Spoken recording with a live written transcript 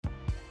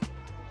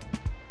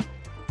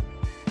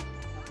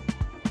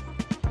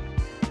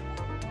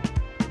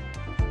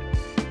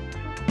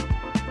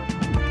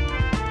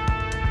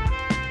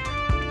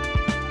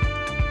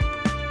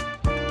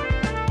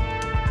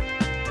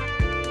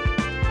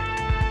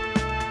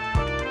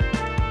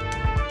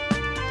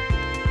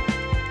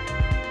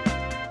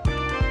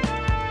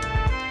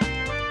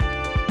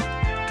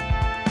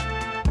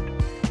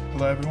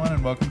Hello, everyone,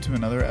 and welcome to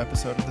another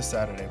episode of the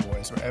Saturday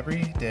Boys, where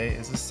every day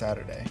is a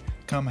Saturday.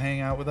 Come hang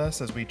out with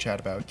us as we chat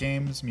about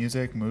games,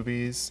 music,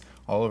 movies,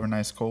 all over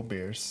nice cold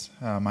beers.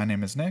 My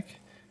name is Nick,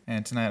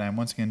 and tonight I'm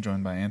once again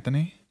joined by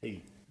Anthony.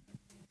 Hey.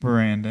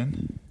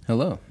 Brandon.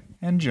 Hello.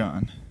 And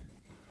John.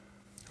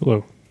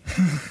 Hello.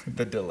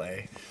 The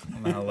delay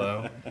on the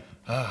hello.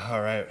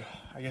 All right.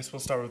 I guess we'll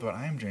start with what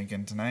I am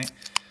drinking tonight.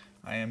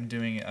 I am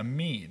doing a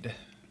mead.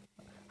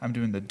 I'm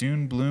doing the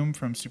Dune Bloom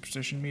from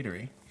Superstition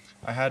Meadery.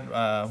 I had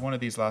one of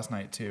these last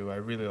night, too. I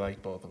really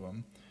liked both of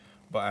them.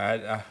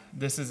 But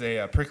this is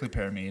a prickly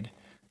pear mead.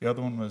 The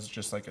other one was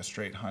just like a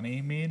straight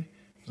honey mead.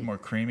 It was more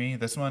creamy.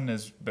 This one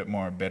is a bit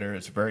more bitter.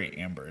 It's very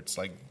amber. It's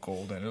like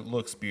golden. It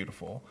looks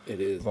beautiful.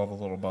 It is. With all the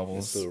little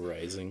bubbles. It's still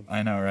rising.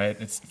 I know, right?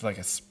 It's like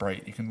a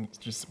Sprite. You can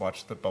just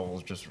watch the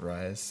bubbles just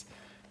rise.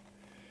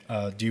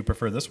 Do you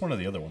prefer this one or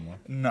the other one more?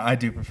 No, I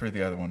do prefer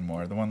the other one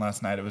more. The one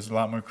last night, it was a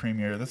lot more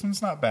creamier. This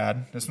one's not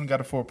bad. This one got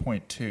a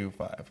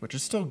 4.25, which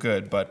is still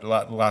good, but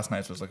last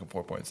night's was like a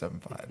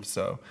 4.75.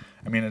 So,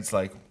 I mean, it's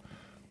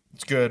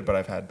good, but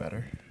I've had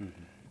better.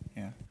 Mm-hmm.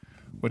 Yeah.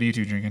 What are you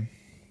two drinking?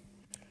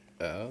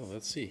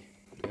 Let's see.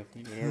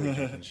 Definitely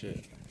drinking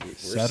shit. We're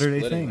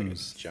Saturday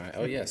things.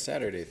 Like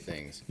Saturday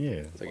things. Yeah.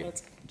 It's like a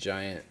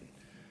giant.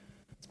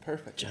 It's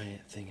perfect.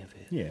 Giant thing of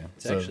it. Yeah.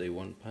 It's actually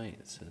 1 pint,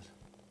 it says.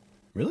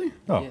 Really?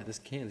 Oh. Yeah, this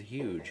can's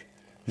huge.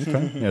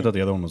 Okay. Yeah, I thought the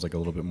other one was like a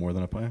little bit more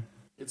than a pint.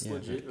 It's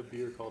legit a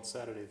beer called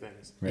Saturday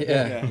Things. Right?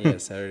 Yeah,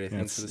 Saturday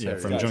things for the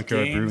Saturday. From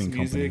Junkyard Brewing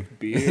music,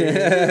 Company.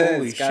 Beer.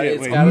 Holy shit.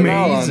 It's got it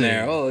all on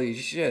there. Holy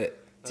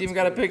shit. It's even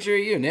got a picture of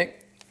you,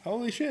 Nick.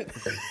 Holy shit.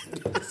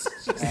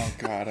 Oh,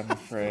 God, I'm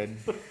afraid.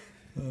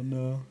 Oh,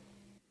 no.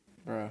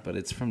 Bruh. But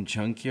it's from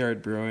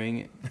Junkyard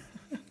Brewing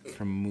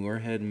from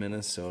Moorhead,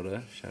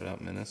 Minnesota. Shout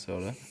out,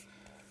 Minnesota.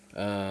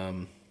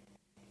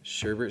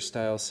 Sherbet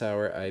style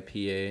sour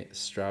IPA,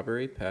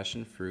 strawberry,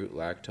 passion fruit,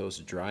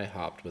 lactose, dry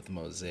hopped with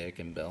Mosaic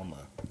and Belma.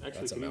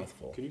 Actually, That's a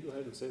mouthful. Can you go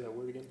ahead and say that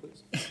word again,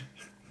 please?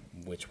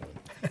 Which one?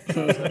 Is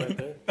that right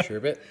there?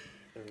 Sherbet?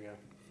 There we go.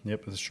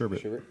 Yep, it's sherbet.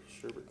 Sherbet?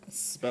 Sherbet.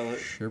 Spell it.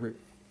 Sherbet.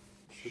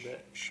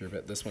 Sherbet.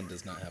 Sherbet. This one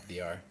does not have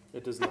the R.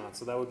 It does not,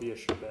 so that would be a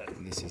sherbet.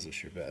 This is a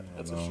sherbet.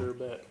 That's a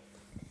sherbet.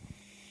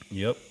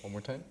 Yep. One more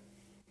time.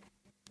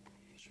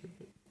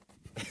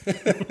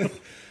 Sherbet.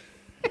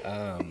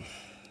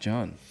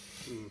 John.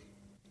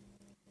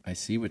 I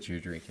see what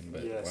you're drinking,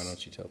 but Yes. why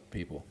don't you tell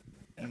people?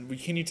 And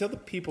can you tell the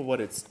people what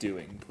it's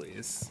doing,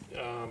 please?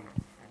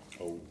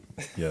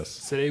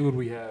 Yes. Today what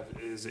we have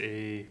is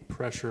a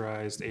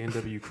pressurized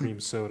A&W cream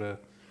soda.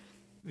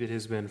 It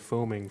has been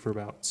foaming for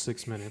about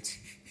 6 minutes.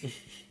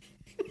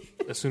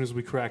 As soon as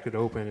we cracked it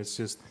open, it's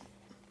just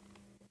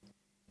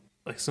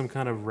like some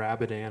kind of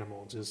rabid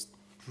animal just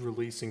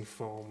releasing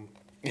foam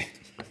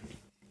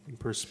and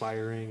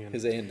perspiring. And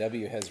His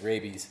A&W has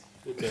rabies.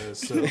 it does.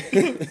 So,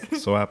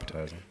 So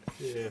appetizing.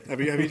 yeah, Have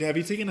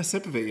you taken a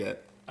sip of it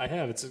yet? I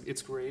have.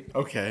 It's great.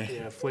 Okay.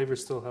 Yeah,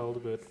 flavor's still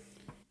held, but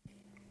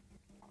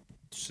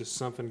it's just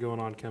something going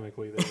on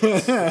chemically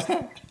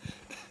there.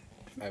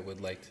 I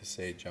would like to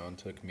say John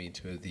took me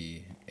to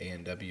the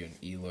A&W in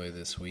Eloy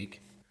this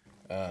week.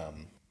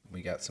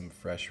 We got some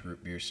fresh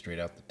root beer straight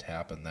out the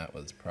tap, and that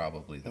was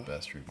probably the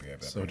best root beer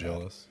I've ever So had.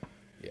 jealous.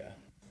 Yeah.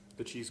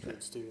 The cheese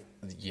curds too.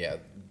 Yeah,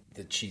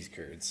 the cheese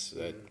curds.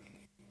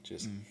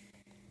 Just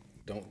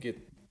don't get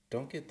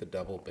the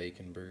double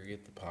bacon burger.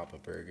 Get the Papa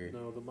Burger.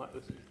 No,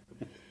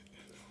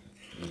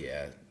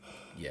 Yeah,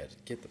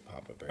 get the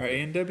Papa Burger. Are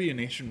A&W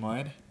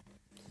nationwide?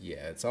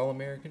 Yeah, it's all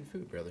American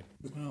food, brother.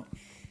 Well,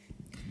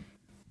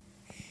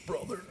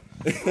 brother.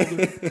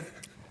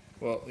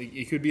 Well,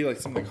 it could be like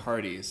something like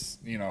Hardee's.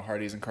 You know,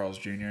 Hardee's and Carl's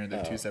Jr.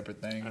 They're two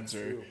separate things. That's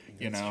or true.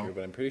 you That's know. true,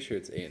 but I'm pretty sure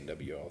it's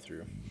A&W all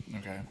through.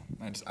 Okay.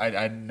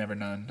 I'd never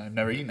known. I've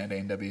never eaten at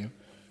A&W.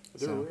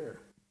 They're So- rare.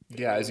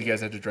 Yeah, as you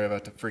guys had to drive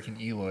out to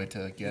freaking Eloy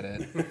to get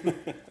it.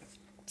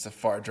 It's a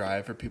far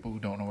drive for people who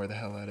don't know where the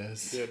hell that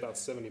is. Yeah, about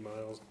 70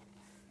 miles.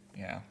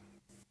 Yeah.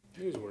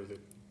 It was worth it.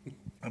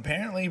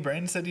 Apparently,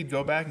 Brandon said he'd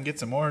go back and get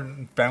some more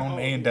and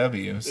found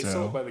A&W. They sell it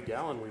So by the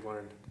gallon, we've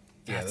learned.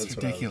 Yeah, That's what I was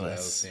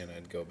ridiculous. saying.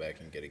 I'd go back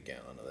and get a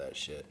gallon of that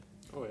shit.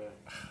 Oh, yeah.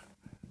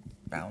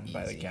 found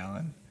by the Easy.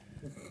 gallon.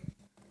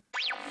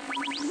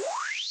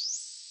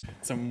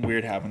 Something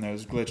weird happened. There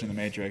was a glitch in the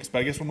Matrix. But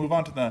I guess we'll move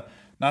on to the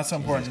not so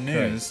important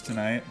news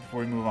tonight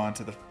before we move on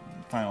to the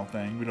final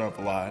thing. We don't have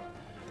a lot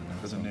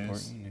for the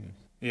news. Important news.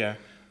 Yeah.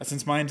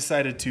 Since mine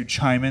decided to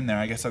chime in there,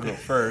 I guess I'll go I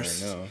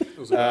first. know. It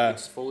was about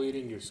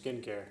exfoliating your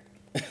skincare.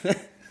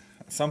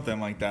 Something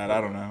like that. I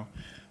don't know.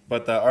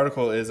 But the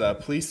article is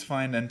police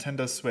find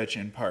Nintendo Switch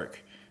in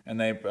park. And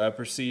they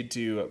proceed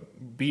to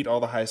beat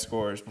all the high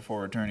scores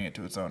before returning it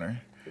to its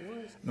owner.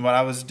 What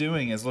I was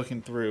doing is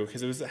looking through,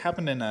 because it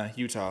happened in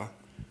Utah.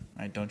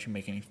 Right, don't you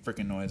make any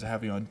freaking noise. I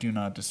have you on Do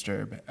Not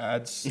Disturb.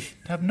 Ads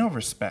have no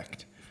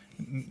respect.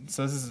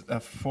 So this is a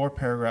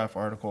 4-paragraph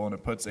article, and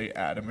it puts a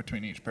ad in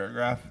between each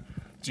paragraph.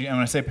 And when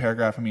I say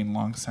paragraph, I mean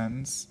long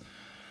sentence.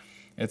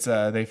 It's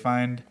they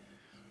find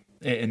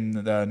it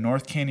in the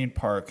North Canyon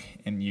Park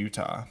in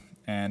Utah,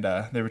 And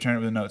they returned it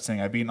with a note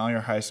saying, "I've beaten all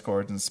your high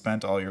scores and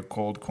spent all your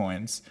gold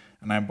coins,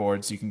 and I'm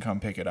bored, so you can come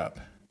pick it up."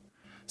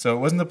 So it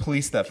wasn't the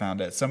police that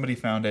found it. Somebody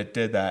found it,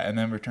 did that, and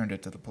then returned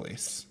it to the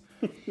police.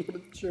 What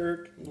a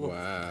jerk.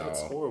 Wow.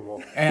 That's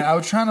horrible. And I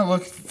was trying to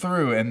look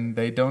through, and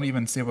they don't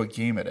even say what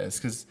game it is,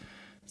 because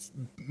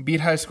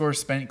beat high scores,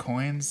 spent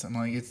coins. I'm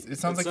like, it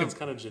sounds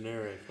kind of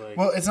generic. Like,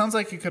 well, it sounds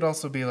like it could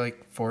also be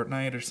like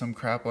Fortnite or some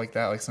crap like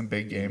that, like some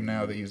big game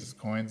now that uses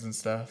coins and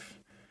stuff.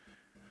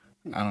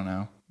 I don't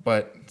know.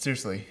 But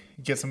seriously,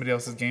 get somebody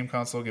else's game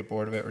console, get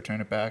bored of it,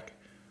 return it back.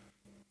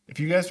 If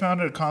you guys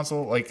found a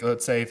console, like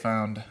let's say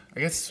I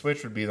guess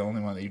Switch would be the only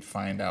one that you'd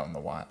find out in the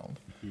wild.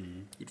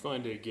 you'd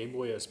find a Game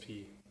Boy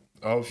SP.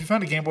 Oh, if you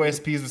found a Game Boy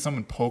SPs with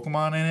someone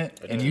Pokemon in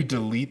it and you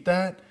delete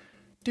that,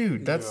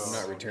 dude, that's... I'm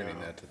not returning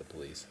that to the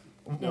police.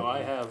 No, I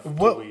have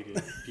What-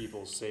 deleted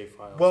people's save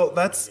files. Well, from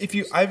that's my if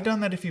you. games. I've done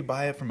that if you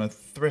buy it from a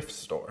thrift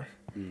store.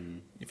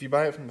 If you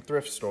buy it from a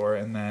thrift store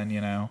and then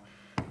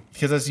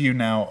because that's you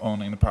now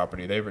owning the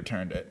property, they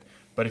returned it.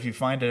 But if you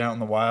find it out in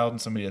the wild and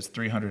somebody has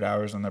 300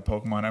 hours on their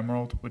Pokemon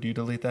Emerald, would you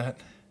delete that?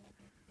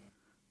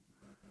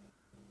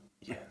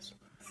 Yes.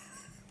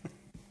 I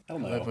Hell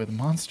live no. with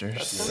monsters.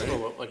 That's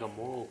kind of like a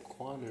moral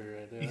quandary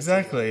right there.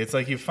 Exactly. It's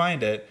like you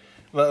find it.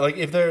 Like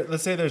if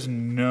let's say if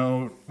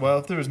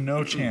there was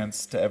no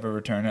chance to ever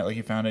return it, like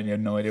you found it and you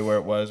had no idea where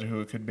it was or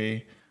who it could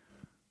be,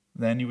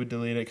 then you would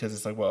delete it because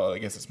it's like, well, I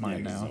guess it's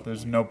mine Yeah, 'cause now. there's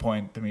There's no no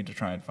point to me to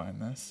try and find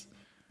this.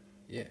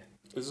 Yeah.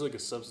 This is like a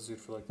substitute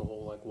for like the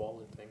whole like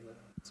wallet thing.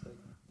 It's like,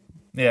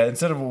 Yeah,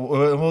 instead of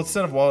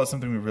wallet,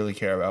 something we really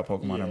care about,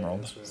 Pokemon yeah,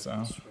 Emerald. that's right, So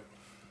that's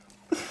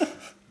true.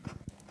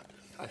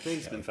 I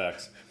think Spin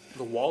facts.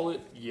 the wallet,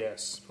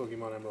 yes.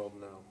 Pokemon Emerald,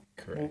 no.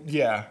 Correct.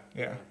 yeah.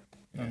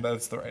 And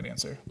that's the right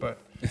answer. But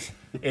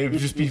it would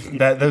just be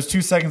that those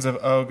 2 seconds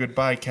of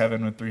goodbye,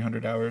 Kevin, with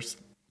 300 hours,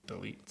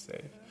 delete,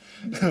 save.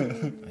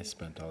 I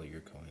spent all your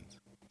coins.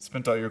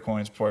 Spent all your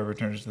coins before I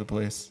returned it to the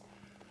police.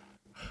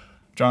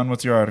 John,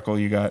 what's your article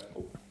you got?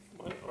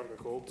 My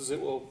article, does it,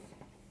 well,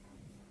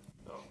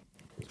 no,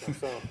 it's my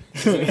phone.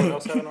 Does anyone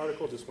else have an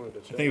article? Just wanted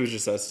to check. it was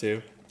just us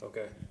two.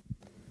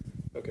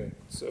 Okay,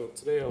 so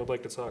today I would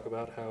like to talk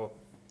about how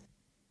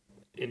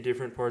in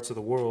different parts of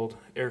the world,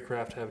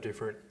 aircraft have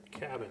different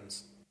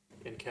cabins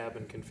and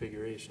cabin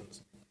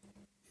configurations.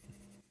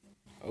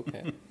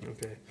 Okay.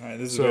 Okay. All right,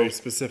 this is So- a very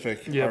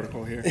specific Yeah.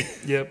 article here.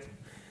 Yep.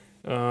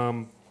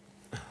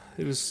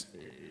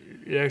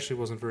 It actually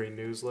wasn't very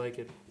news-like.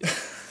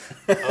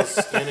 I was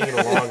scanning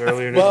it along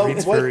earlier and it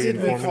reads very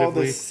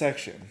informatively.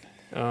 section?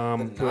 The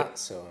not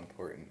so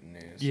important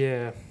news.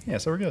 Yeah. Yeah,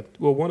 so we're good.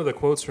 Well, one of the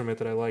quotes from it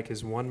that I like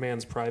is, "One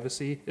man's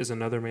privacy is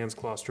another man's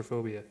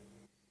claustrophobia."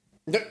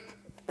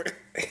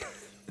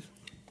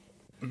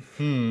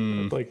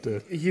 I'd like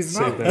to He's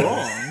say not that.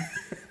 wrong.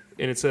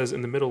 And it says,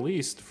 in the Middle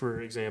East,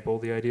 for example,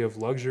 the idea of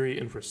luxury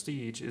and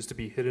prestige is to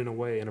be hidden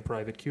away in a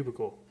private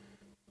cubicle.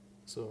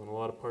 So in a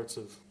lot of parts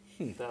of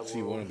that So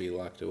you want world, to be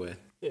locked away.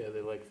 yeah,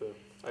 they like the You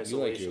like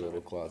isolation. your of little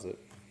it. closet.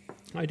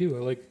 I do. I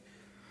like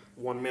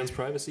one man's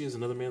privacy is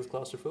another man's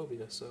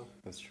claustrophobia. So,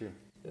 That's true.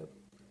 and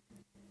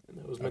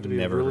that was meant I've to be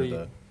never really. heard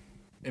that.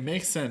 It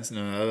makes sense.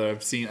 No,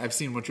 I've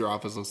seen what your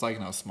office looks like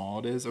and how small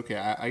it is. Okay,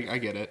 I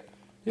get it.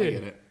 Yeah. I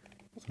get it.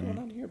 What's going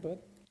on here, bud?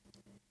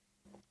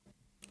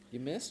 You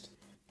missed?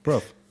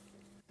 Bro.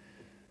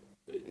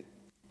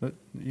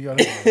 You got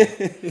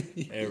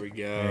it. There we go.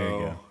 There you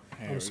go.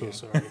 There I'm we so go.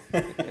 sorry.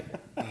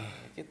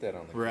 Get that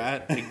on the We're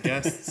at the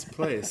guest's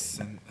place,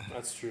 and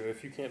That's true.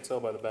 If you can't tell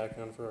by the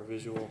background for our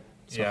visual,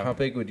 So how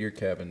big would your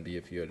cabin be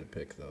if you had to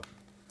pick, though?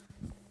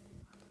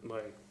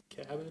 my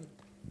cabin,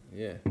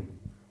 Yeah.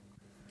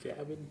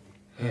 cabin.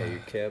 Yeah, your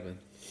cabin.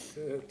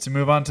 To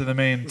move on to the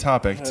main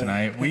topic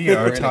tonight, we We're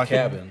are in a talking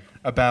cabin.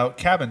 about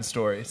cabin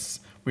stories.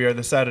 We are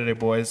the Saturday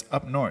Boys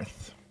up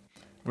north.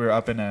 We're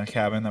up in a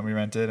cabin that we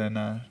rented and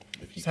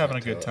If you just having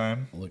a can't good tell,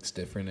 time. It looks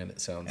different and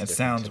it sounds It different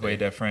sounds way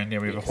today different. Yeah,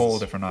 we have a because whole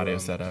different we're audio on-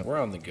 setup. We're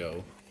on the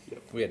go.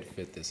 Yep. We had to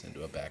fit this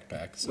into a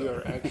backpack. So We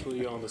are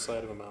actually on the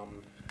side of a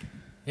mountain.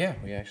 yeah,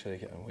 we actually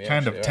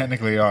Kind of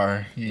technically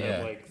are. Yeah.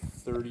 At like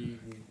 30,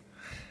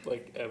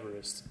 like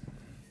Everest.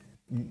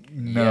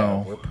 No.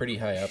 Yeah, we're pretty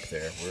high up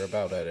there. We're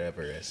about at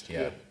Everest.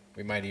 Yeah. Yeah.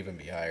 We might even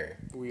be higher.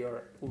 We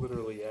are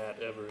literally at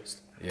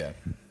Everest. Yeah.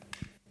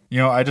 You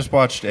know, I just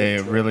watched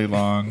a really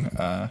long,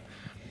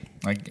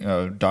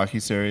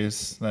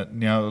 docu-series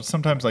that,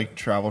 sometimes like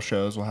travel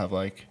shows will have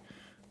like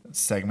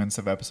segments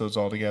of episodes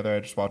all together. I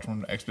just watched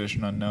one,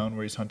 Expedition Unknown,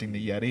 where he's hunting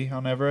the Yeti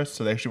on Everest.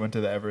 So they actually went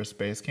to the Everest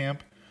base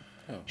camp.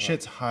 Oh, wow.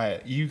 Shit's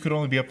high. You could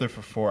only be up there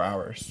for 4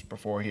 hours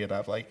before he'd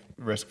have like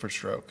risk for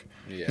stroke.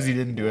 Because he Yeah.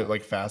 didn't do it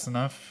like fast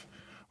enough.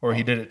 Or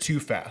he did it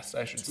too fast,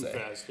 I should Too say.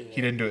 fast, yeah.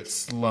 He didn't do it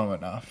slow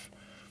enough.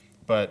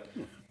 But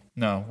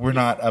no, we're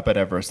not up at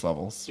Everest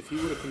levels. If he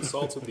would have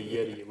consulted the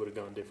Yeti, it would have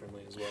gone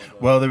differently as well. though.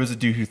 Well, there was a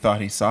dude who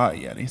thought he saw a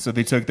Yeti. So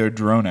they took their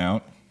drone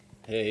out.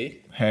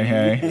 Hey.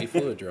 Hey. We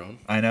flew a drone.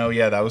 I know,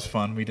 yeah, that was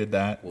fun. We did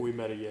that. We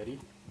met a Yeti.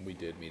 We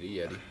did meet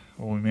a Yeti.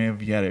 Well, we may have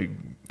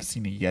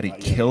seen a Yeti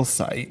kill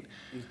site.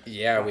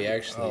 Yeah, we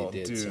actually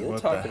did. Dude, So we'll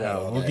what talk the about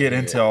hell? all We'll that get here.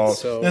 into all.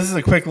 So, This is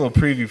a quick little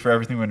preview for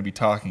everything we're going to be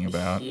talking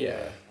about.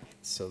 yeah.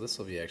 So this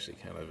will be actually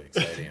kind of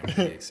exciting. I'm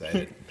pretty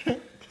excited.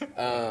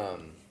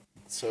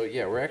 So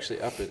yeah, we're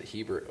actually up at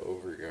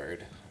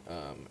Heber-Overgaard,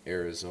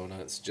 Arizona.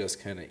 It's just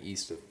kind of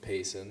east of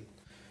Payson.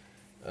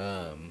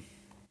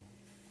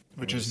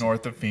 Which is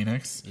north of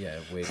Phoenix. Yeah,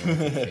 way north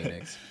of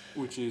Phoenix.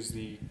 Which is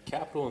the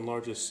capital and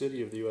largest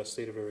city of the U.S.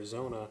 state of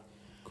Arizona.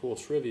 Cool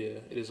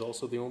trivia. It is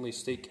also the only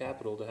state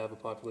capital to have a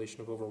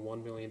population of over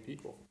 1 million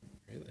people.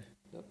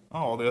 Really?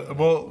 Oh,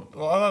 well, a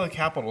lot of the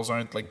capitals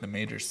aren't like the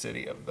major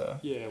city of the.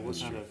 Yeah, we're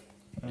kind of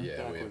Yeah,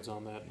 backwards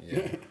on that.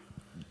 Yeah.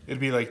 It'd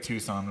be like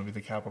Tucson would be the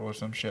capital or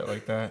some shit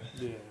like that.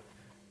 Yeah.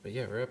 But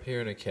yeah, we're up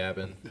here in a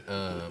cabin.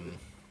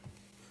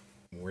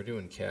 We're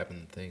doing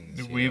cabin things.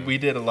 you know? We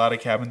did a lot of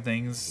cabin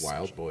things.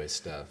 Wild boy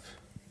stuff.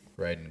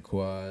 Riding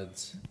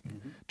quads.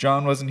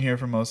 John wasn't here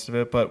for most of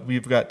it, but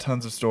we've got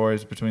tons of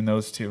stories between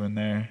those two in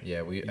there.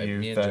 Yeah, me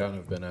and Youth, John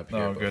have been up here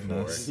oh, before.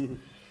 goodness.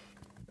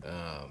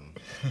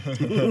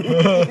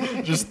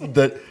 Just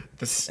the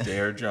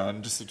stare,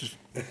 John. Just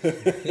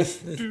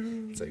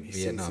It's like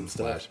Vietnam some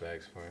stuff.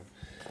 flashbacks for him.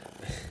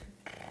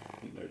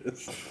 There it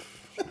is.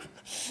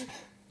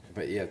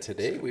 But yeah,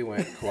 today we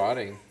went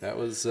quadding. That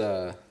was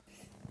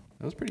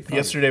pretty fun.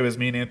 yesterday was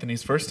me and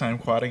Anthony's first time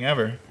quadding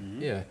ever.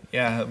 Yeah.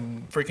 Yeah,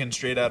 freaking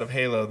straight out of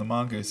Halo, the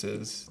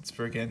mongooses. It's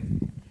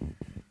freaking.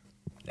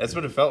 That's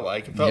what it felt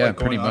like. It felt Yeah, like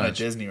going pretty on a much.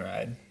 Disney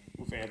ride.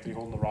 With Anthony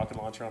holding the rocket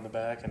launcher on the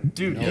back. And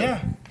Dude,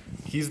 yeah.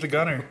 He's the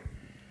gunner.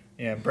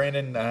 Yeah,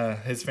 Brandon,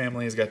 his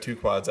family has got 2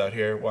 quads out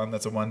here. One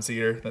that's a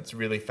 1-seater that's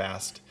really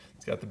fast.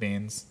 It's got the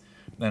beans.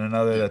 Then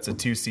another that's a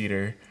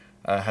 2-seater,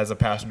 has a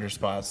passenger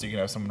spot so you can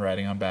have someone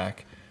riding on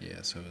back.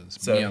 Yeah, so it was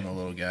So- me on the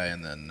little guy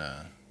and then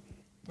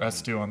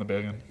Us 2 on the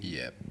big one.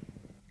 yeah.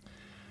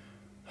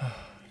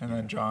 And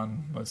then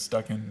John was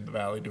stuck in the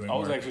valley doing I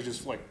was work. actually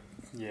just like,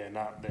 yeah,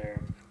 not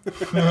there.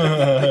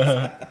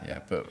 Yeah,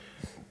 but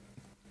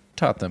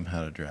taught them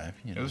how to drive,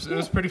 you know. It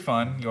was pretty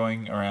fun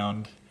going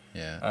around,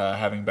 Yeah.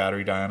 having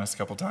battery die on us a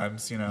couple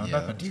times. You know, Yeah,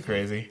 nothing that too was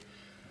crazy.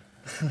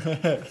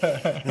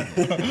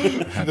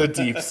 The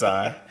deep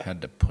sigh.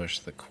 Had to push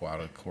the quad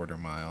a quarter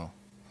mile.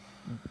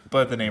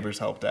 But the neighbors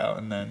helped out,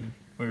 and then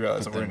we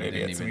realized But that we're then we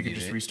didn't idiots, and we even could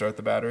just need it. restart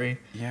the battery.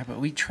 Yeah, but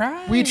we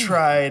tried. We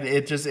tried.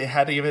 It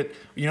had to give it.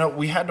 You know,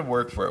 we had to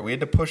work for it. We had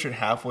to push it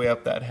halfway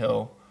up that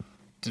hill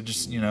to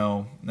just, you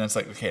know. And that's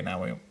like, okay,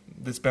 now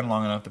it's been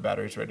long enough. The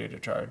battery's ready to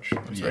charge.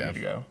 It's Yeah. ready to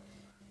go.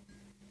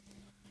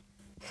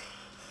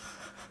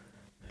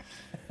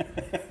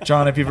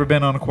 John, have you ever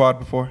been on a quad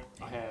before?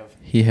 I have.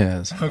 He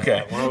has.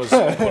 Okay. When I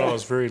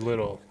was very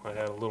little, I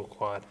had a little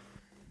quad.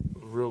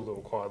 A real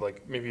little quad,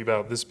 like maybe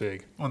about this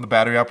big. One of the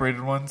battery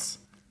operated ones?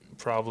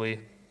 Probably.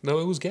 No,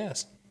 it was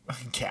gas.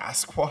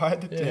 Gas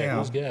quad? Yeah, Damn. it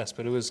was gas,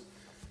 but it was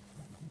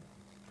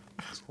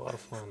a lot of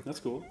fun. That's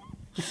cool.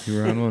 You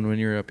were on one when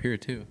you were up here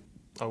too.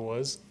 I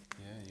was.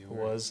 Yeah, you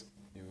I was.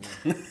 You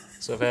were.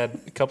 So I've had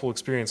a couple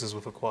experiences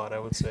with a quad, I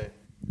would say.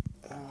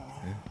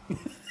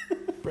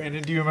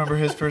 Brandon, do you remember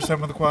his first time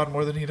with a quad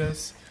more than he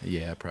does?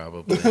 Yeah,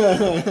 probably.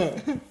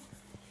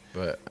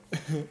 But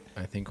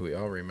I think we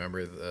all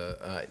remember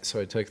the.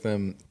 So I took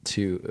them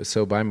to.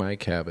 So by my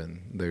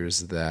cabin,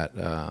 there's that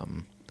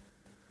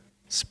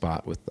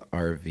spot with the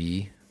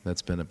RV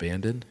that's been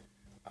abandoned.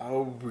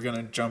 Oh, we're going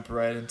to jump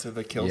right into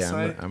the kill yeah,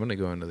 site? I'm gonna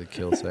go into the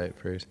kill site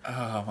first.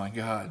 Oh, my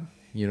God.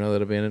 You know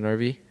that abandoned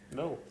RV?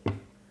 No.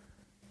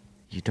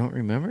 You don't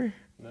remember?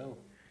 No.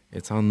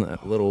 It's on the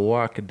little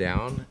walk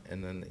down,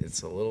 and then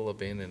it's a little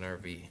abandoned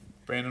RV.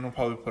 Brandon will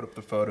probably put up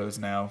the photos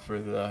now for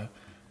the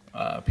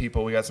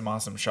people. We got some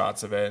awesome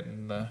shots of it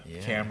and the Yeah.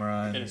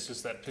 camera. And And it's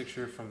just that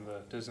picture from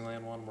the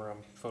Disneyland one where I'm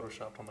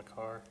photoshopped on the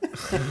car.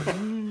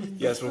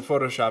 yes, we'll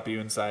Photoshop you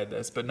inside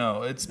this. But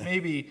no, it's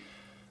maybe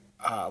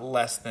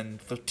less than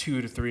the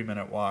 2 to 3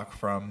 minute walk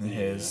from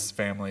his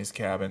family's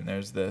cabin.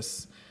 There's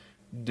this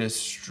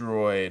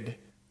destroyed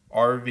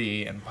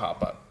RV and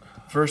pop-up.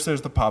 First,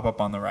 there's the pop-up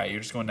on the right.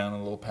 You're just going down a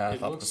little path It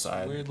up the looks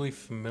side. weirdly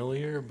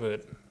familiar,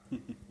 but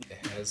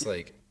It has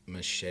like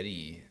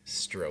machete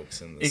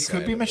strokes in the It side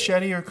could be of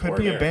machete or it could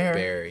be a bear.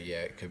 Bear, yeah,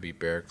 it could be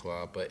bear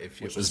claw. But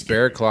if it was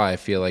bear claw, I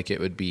feel like it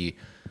would be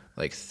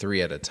like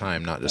 3 at a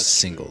time, not just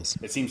singles.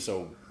 It seems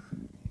so.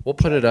 We'll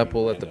put it up.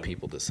 We'll let the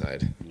people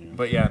decide.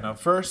 But yeah, no,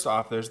 first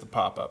off, there's the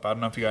pop-up. I don't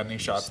know if you got any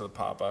shots of the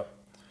pop-up.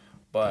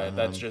 But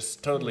that's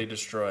just totally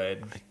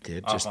destroyed. I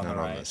did, off just on not the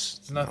on right. this,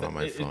 It's not nothing. on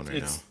my phone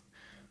right now.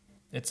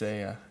 It's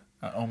a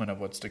an omen of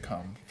what's to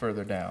come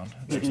further down.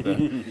 There's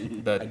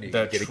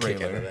the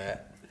trailer.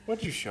 that.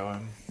 What'd you show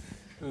him?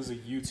 it was a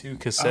U2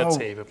 cassette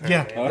tape,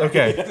 yeah. apparently.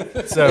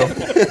 Okay. So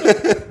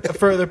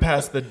further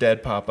past the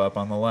dead pop-up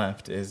on the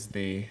left is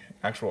the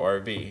actual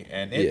RV,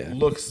 and it Yeah.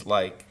 looks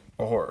like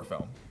a horror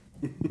film.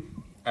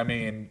 I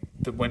mean,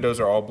 the windows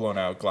are all blown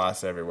out,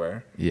 glass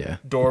everywhere, Yeah.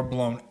 door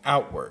blown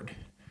outward,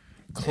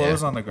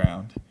 clothes Yeah. on the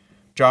ground,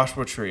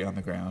 Joshua Tree on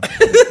the ground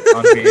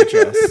on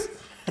VHS.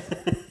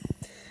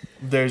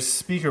 There's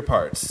speaker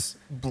parts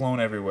blown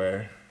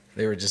everywhere.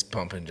 They were just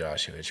pumping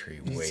Joshua Tree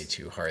way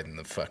too hard, and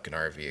the fucking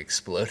RV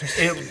exploded.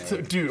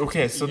 Dude,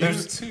 okay, so You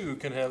there's too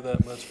can have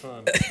that much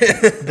fun.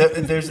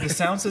 there's the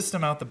sound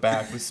system out the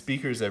back with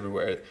speakers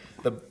everywhere.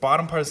 The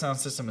bottom part of the sound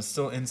system is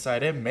still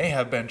inside. It may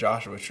have been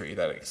Joshua Tree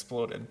that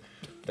exploded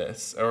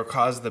this or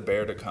caused the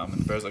bear to come.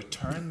 And the bear's like,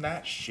 turn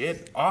that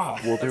shit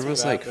off. Well, there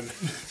was like happened.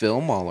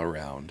 film all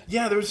around.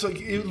 Yeah, there was like,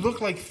 it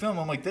looked like film.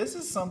 I'm like, this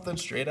is something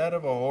straight out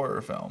of a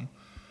horror film.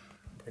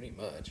 Pretty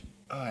much.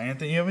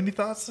 Anthony, you have any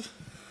thoughts?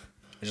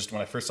 Just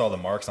when I first saw the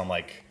marks, I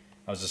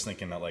was just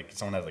thinking that like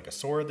someone had like a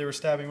sword they were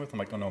stabbing with. I'm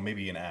like, oh no,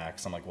 maybe an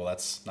axe. I'm like, well,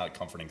 that's not a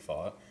comforting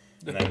thought.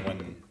 And then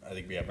when I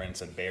think Brandon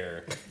said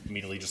bear,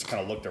 immediately just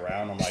kind of looked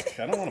around. I'm like,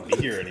 I don't want to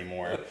be here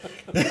anymore.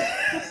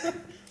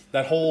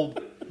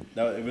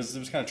 It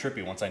was kind of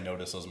trippy once I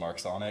noticed those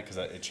marks on it because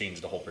it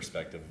changed the whole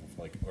perspective of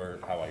like or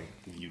how I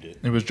viewed it.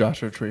 It was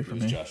Joshua Tree for It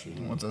was me. Joshua.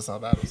 Once I saw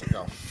that, I was like,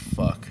 oh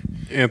fuck.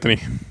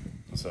 Anthony,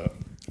 What's up?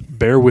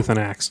 bear with an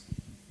axe.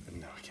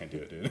 No, I can't do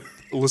it, dude.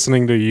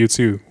 Listening to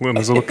U2 when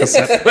his little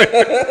cassette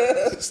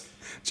player. Just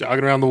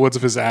jogging around the woods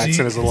with his axe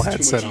and his little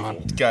It's too much headset on.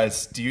 evil.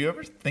 Guys, do you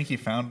ever think he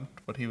found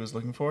what he was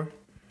looking for?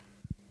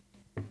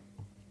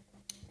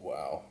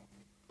 Wow.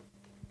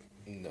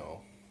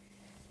 No.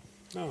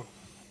 No.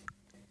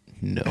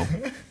 No.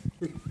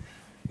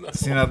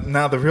 See,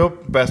 now the real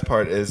best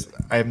part is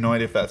I have no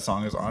idea if that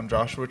song is on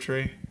Joshua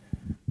Tree.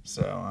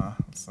 So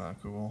let's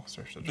Google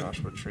search the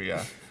Joshua Tree.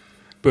 Yeah.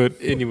 But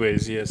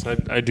anyways, yes,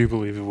 I do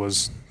believe it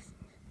was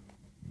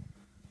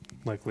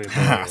likely a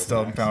bear. Still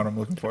haven't found what I'm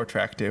looking for.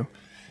 Track 2.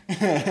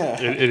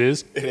 It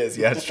is? It is,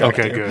 yeah. It's track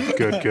Okay,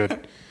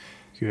 2.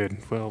 good.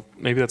 Well,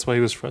 maybe that's why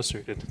he was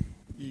frustrated.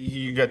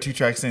 You got 2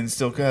 tracks in,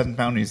 still hasn't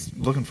found what he's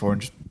looking for,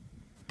 and just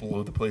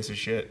blew the place to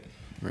shit.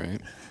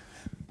 Right.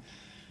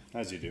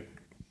 As you do.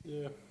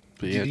 Yeah.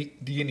 But yeah, Did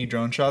you get any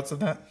drone shots of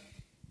that?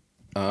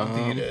 I don't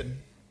think you did.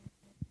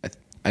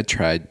 I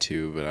tried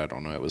to, but I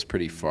don't know. It was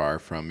pretty far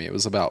from me. It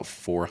was about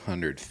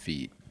 400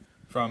 feet.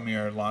 From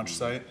your launch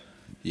site?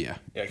 Yeah,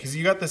 Yeah, because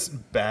you got this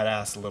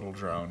badass little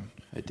drone.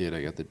 I did.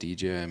 I got the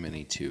DJI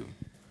Mini 2.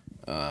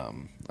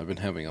 I've been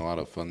having a lot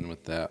of fun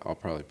with that. I'll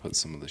probably put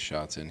some of the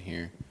shots in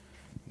here.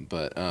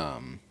 But,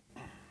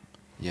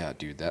 yeah,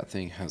 dude, that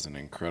thing has an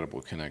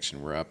incredible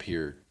connection. We're up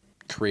here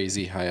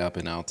crazy high up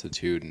in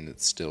altitude, and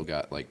it's still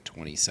got like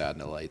 20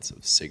 satellites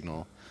of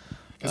signal.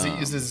 Because it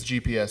uses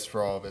GPS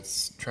for all of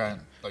its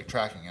tracking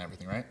and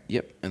everything, right?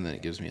 Yep, and then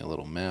it gives me a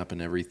little map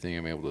and everything.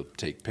 I'm able to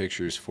take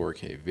pictures,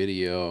 4K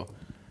video.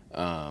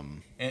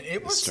 And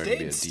it It's starting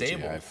to be stayed a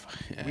DJI. stable.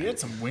 Yeah. We had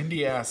some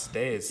windy ass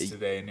days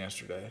today and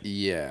yesterday.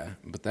 Yeah,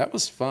 but that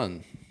was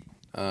fun.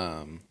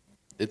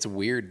 It's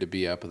weird to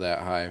be up that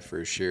high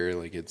for sure.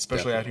 Like it's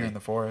Especially out here in definitely- the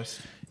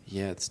forest.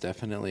 Yeah, it's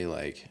definitely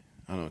like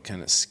I don't know,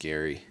 kind of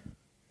scary.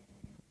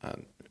 I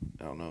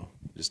don't know,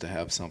 just to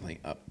have something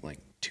up like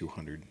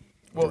 200.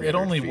 Well, it 300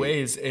 only feet.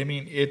 weighs, I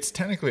mean, it's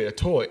technically a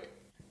toy.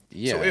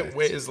 Yeah, So it it's-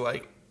 weighs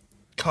like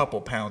a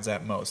couple pounds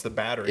at most. The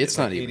battery It's is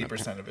not like even a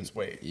 80% of its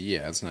weight.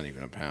 Yeah, it's not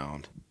even a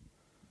pound.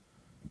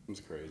 It's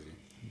crazy.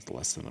 It's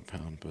less than a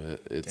pound, but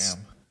it's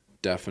Damn.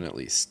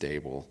 definitely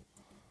stable.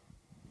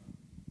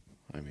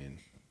 I mean,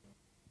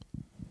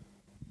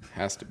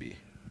 has to be.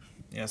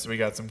 Yeah, so we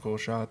got some cool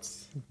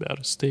shots. About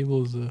as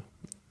stable as a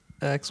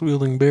axe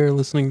wielding bear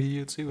listening to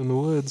U2 in the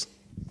woods.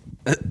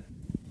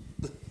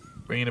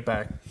 Bringing it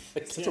back.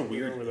 It's such a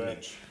weird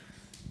image.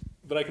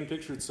 But I can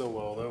picture it so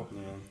well, though.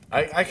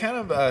 Yeah. I kind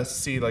of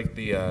see like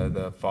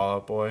the Fall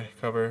Out Boy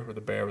cover with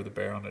the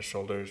bear on his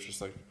shoulders,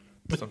 just like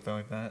something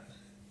like that.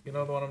 You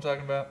know the one I'm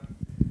talking about?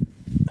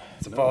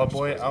 It's a No, Fall Out I'm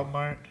Boy surprised. album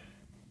art.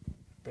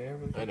 Bear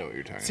with I know what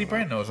you're talking See, about.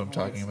 Brandon knows what I'm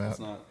talking It's about.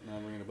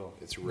 not ringing a bell.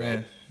 It's Yeah,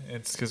 red.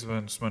 it's because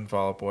when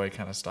Fall Out Boy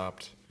kind of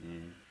stopped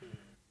I'm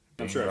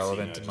being sure I've seen relevant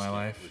it, I in just my can't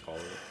life. recall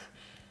it.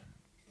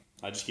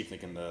 I just keep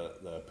thinking the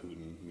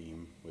Putin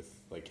meme with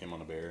like him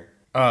on a bear.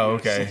 Oh,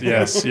 okay.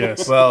 Yes,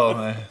 yes.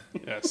 Well,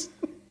 Yes.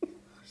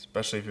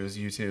 especially if it was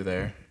you two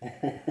there.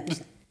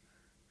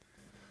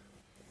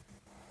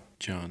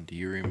 John, do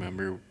you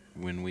remember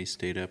when we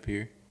stayed up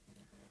here?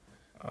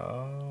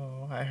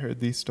 Oh, I heard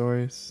these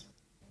stories.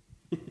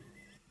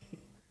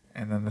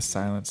 And then the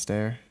silent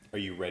stare. Are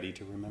you ready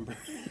to remember?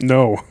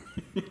 No.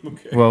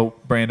 Well,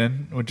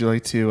 Brandon, would you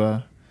like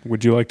to?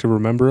 Would you like to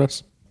remember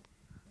us?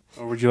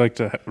 Or would you like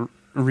to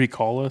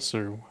recall us?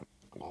 Or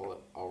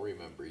I'll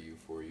remember you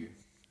for you.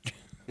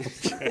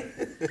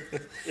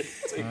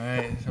 All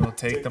right, we'll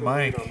take the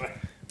mic.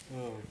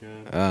 Oh,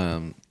 my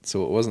God.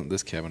 So it wasn't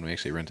this cabin. We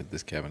actually rented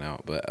this cabin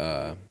out,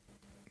 but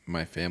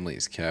my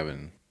family's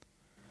cabin.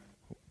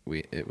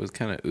 It was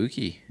kind of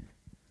ooky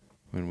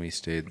when we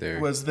stayed there.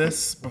 Was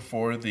this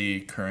before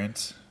the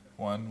current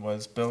one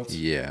was built?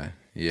 Yeah.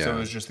 So it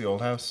was just the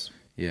old house.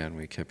 Yeah, and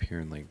we kept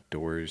hearing like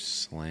doors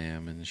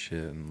slam and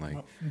shit, and like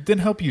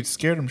Didn't help you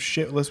scared him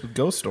shitless with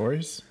ghost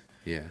stories.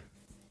 yeah,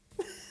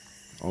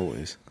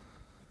 always.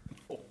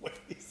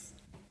 Always.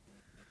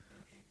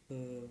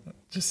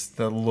 Just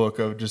the look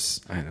of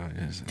just I know.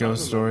 Yes.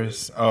 ghost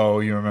stories.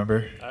 Oh, you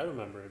remember? I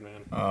remember it,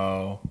 man.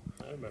 Oh,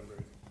 I remember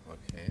it.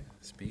 Okay,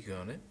 speak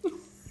on it.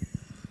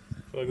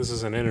 feel like this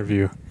is an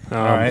interview. All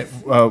right.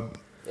 Well,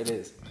 It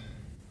is.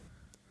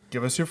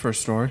 give us your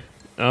first story.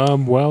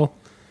 Well,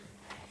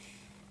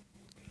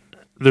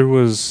 there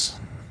was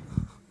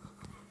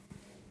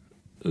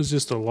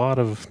just a lot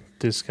of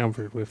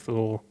discomfort with the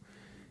whole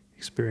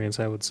experience,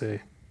 I would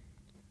say.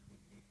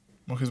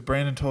 Well, because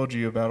Brandon told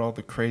you about all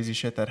the crazy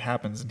shit that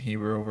happens in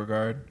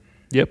Heber-Overgaard.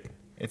 Yep.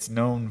 It's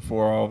known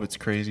for all of its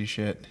crazy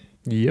shit.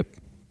 Yep.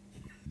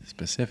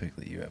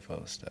 Specifically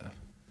UFO stuff.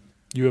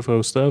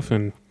 UFO stuff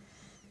and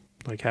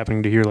like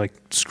happening to hear like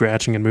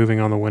scratching and moving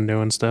on the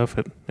window and stuff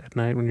at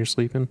night when you're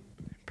sleeping.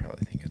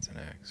 Probably think it's an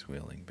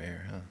axe-wielding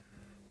bear,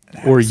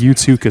 huh? Or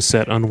U2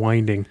 cassette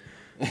unwinding.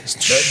 There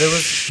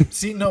was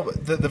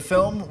the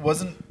film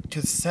wasn't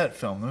cassette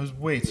film. There was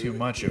way too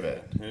much of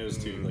it. It was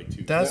too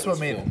That's what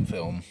made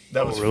film.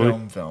 that was really?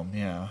 film.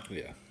 Yeah.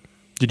 Yeah.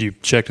 Did you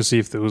check to see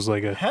if there was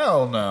like a...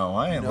 Hell no,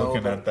 I ain't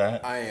looking at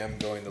that. I am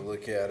going to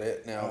look at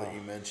it now that you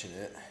mention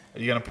it. Are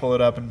you gonna pull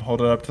it up and hold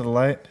it up to the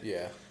light?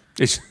 Yeah.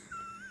 It's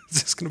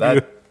just going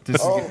to be... That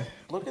this is,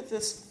 Look at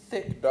this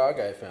thick dog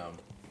I found.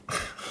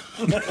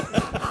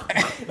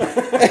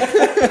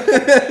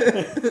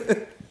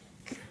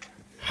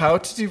 how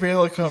to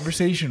derail a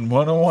conversation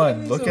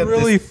 101. Look at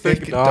really this thick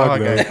thick dog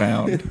dog, I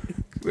found.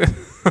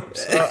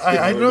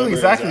 I know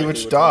exactly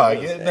which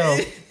dog. Yeah, no,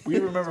 we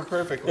remember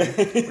perfectly.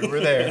 We were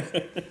there.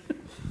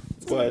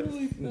 But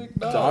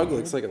Dog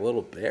looks like a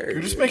little bear.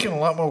 you're just making a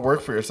lot more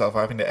work for yourself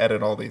having to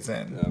edit all these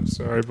in. I'm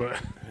sorry, but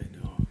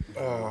I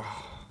know.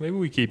 maybe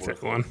we keep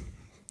that one.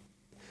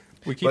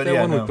 We keep But that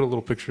yeah, one. no. We put a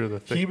little picture of the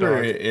thick Heber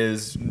dog.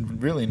 is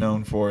really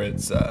known for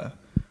its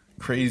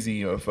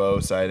crazy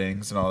UFO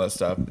sightings and all that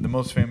stuff. The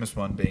most famous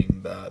one being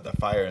the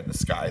fire in the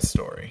sky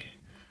story.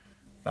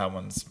 That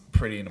one's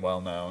pretty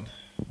well known.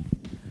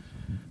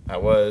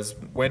 That was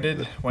when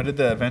did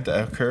the event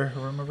occur?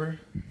 Remember?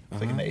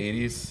 It's like in the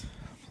 80s.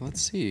 Let's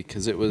see,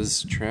 because it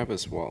was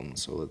Travis Walton,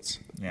 so let's...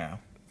 Yeah.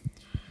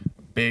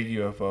 Big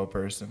UFO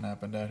person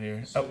happened out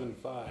here.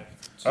 7.5.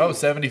 Oh,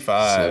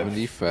 75.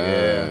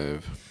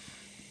 75.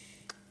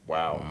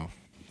 Wow. Wow.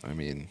 I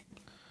mean,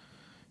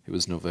 it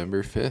was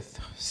November 5th,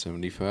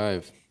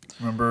 75.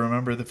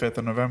 Remember the 5th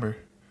of November.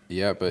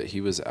 Yeah, but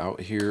he was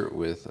out here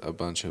with a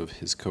bunch of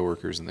his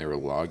coworkers, and they were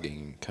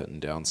logging,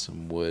 cutting down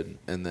some wood.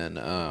 And then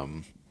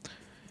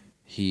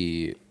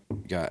he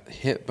got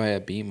hit by a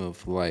beam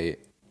of light,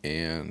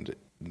 and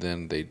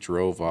then they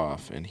drove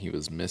off, and he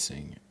was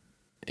missing.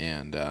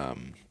 And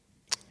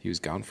he was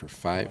gone for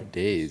 5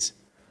 days.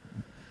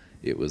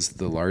 It was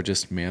the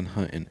largest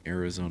manhunt in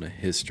Arizona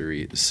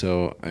history.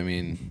 So, I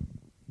mean...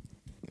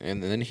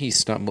 And then he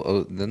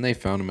stumbled. Then they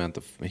found him at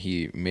the...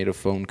 He made a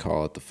phone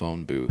call at the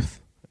phone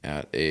booth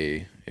at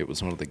a... It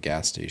was one of the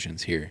gas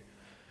stations here.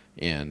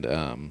 And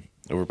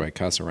over by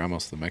Casa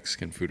Ramos, the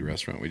Mexican food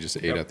restaurant we just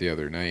ate at the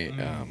other night,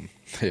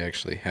 they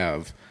actually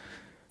have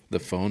the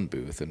phone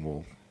booth, and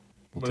we'll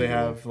Well, do they a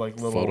have like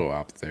little photo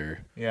op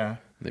there. Yeah.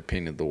 They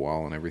painted the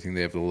wall and everything.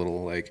 They have the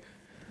little like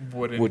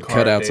Wood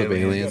cutouts of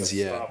aliens.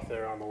 Yeah. Yeah. Stop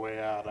there on the way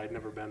out. I'd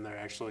never been there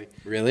actually.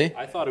 Really?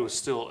 I thought it was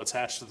still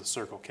attached to the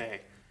Circle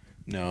K.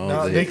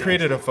 No, they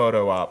created a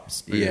photo op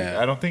booth. Yeah.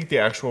 I don't think the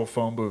actual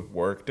phone booth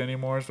worked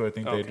anymore, so I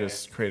think they Okay.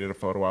 just created a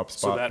photo op So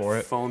spot that for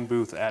it. phone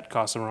booth at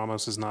Casa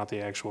Ramos is not the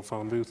actual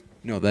phone booth.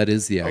 No, that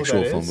is the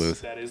actual that phone is?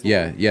 booth. That is the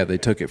Yeah, one? yeah. They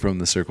took it from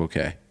the Circle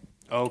K.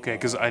 Okay,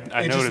 because I It's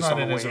noticed just not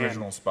on in the his way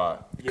original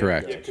spot. in.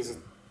 Correct. Yeah, because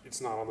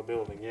it's not on the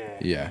building. Yeah.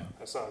 Yeah,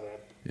 I saw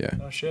that.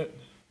 yeah. Oh shit.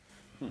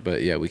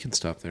 But yeah, we can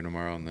stop there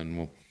tomorrow, and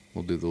then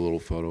we'll do the little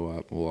photo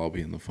op. We'll all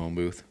be in the phone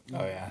booth.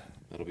 Oh yeah.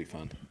 That'll be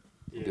fun.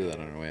 We'll do that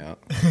on our way out.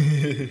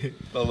 The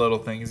little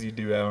things you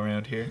do out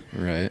around here.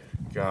 Right.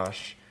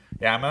 Gosh.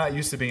 Yeah, I'm not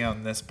used to being out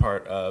in this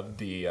part of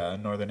the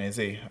northern AZ.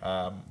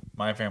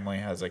 My family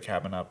has a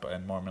cabin up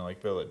in Mormon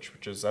Lake Village,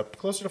 which is up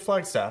closer to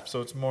Flagstaff,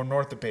 so it's more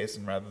north of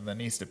Payson rather than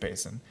east of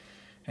Payson.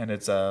 And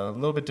it's a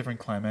little bit different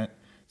climate.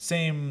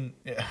 Same,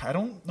 I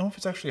don't know if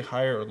it's actually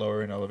higher or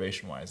lower in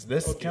elevation-wise.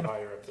 This kind of,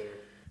 higher up there.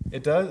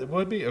 it does, it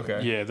would be?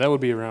 Okay. Yeah, that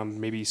would be around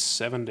maybe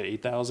 7,000 to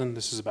 8,000.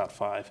 This is about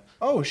 5.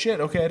 Oh shit!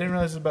 Okay, I didn't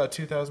realize it was about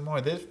 2,000 more.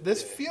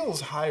 This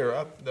feels higher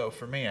up though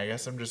for me. I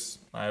guess I'm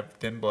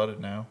thin-blooded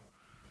now.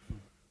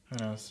 Who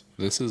knows?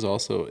 This is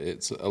also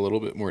it's a little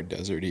bit more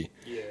deserty.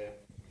 Yeah.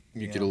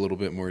 You get a little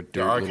bit more dirt,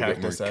 There are a little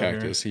bit more cactus out here.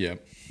 cactus. Yeah,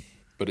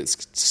 but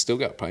it's still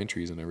got pine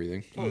trees and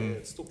everything. Oh, yeah,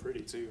 it's still pretty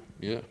too.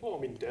 Yeah. Well, I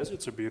mean,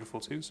 deserts are beautiful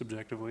too,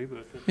 subjectively,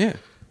 but Yeah,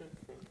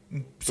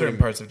 Certain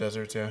parts of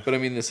deserts, yeah. but I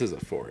mean, this is a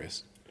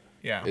forest.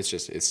 Yeah.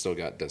 It's still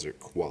got desert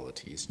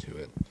qualities to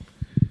it.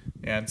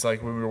 Yeah, it's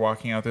like when we were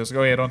walking out there, it's like,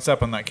 oh yeah, don't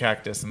step on that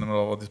cactus in the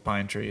middle of all these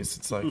pine trees.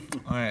 It's like,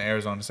 all right,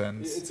 Arizona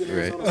sends. it's in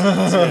Right. Arizona.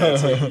 Yeah,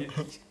 it's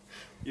like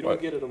you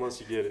don't get it unless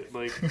you get it.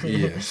 Like,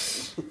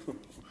 Yes.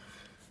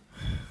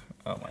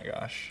 Oh my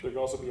gosh. there could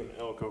also be an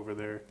elk over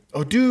there.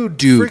 Oh, dude,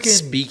 Dude, freaking.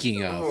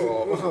 speaking of,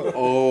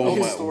 oh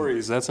my,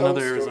 Stories. That's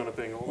another Arizona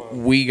thing. Hold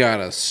on. we got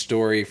a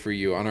story for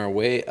you on our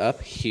way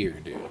up here,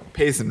 dude.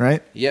 Payson,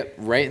 right? Yep,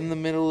 right in the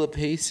middle of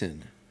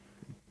Payson.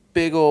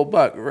 Big old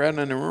buck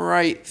running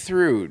right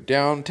through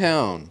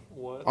downtown.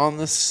 What? What? On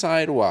the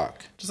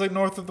sidewalk. Just like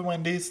north of the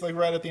Wendy's, like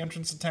right at the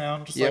entrance of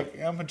town. Just Yep.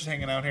 like, I'm just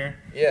hanging out here.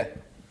 Yeah.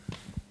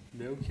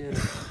 No kidding.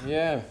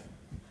 Yeah.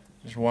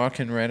 Just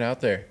walking right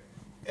out there.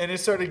 And he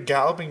started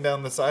galloping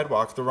down the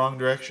sidewalk the wrong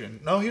direction.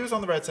 No, he was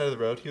on the right side of the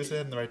road. He was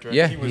heading the right direction.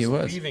 Yeah, He he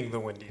was was. leaving the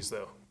Wendy's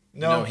though.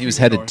 No, he was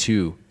headed north.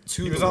 to.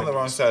 He was on the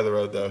wrong side of the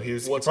road, though. He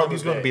was What probably time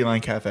of going to day?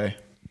 Beeline Cafe.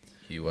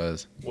 He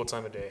was. What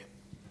time of day?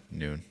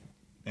 Noon.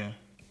 Yeah.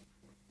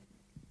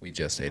 We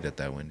just ate at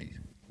that Wendy's.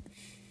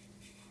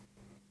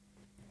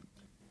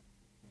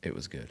 It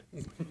was good.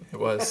 It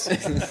was.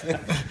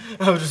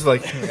 I was just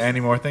like, any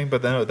more thing?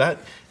 But then that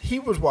he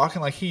was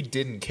walking like he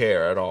didn't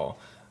care at all.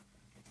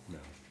 No.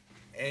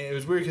 And it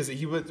was weird because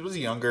he was a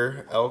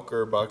younger elk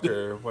or buck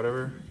or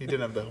whatever. He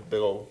didn't have the big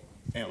old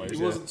antlers He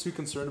yet. wasn't too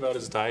concerned about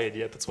his diet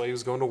yet. That's why he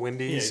was going to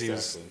Wendy's. Yeah,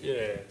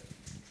 exactly.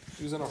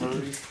 He was in a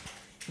hurry.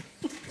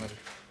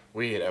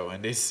 We ate at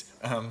Wendy's.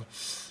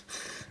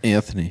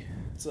 Anthony,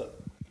 What's up?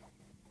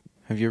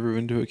 have you ever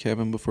been to a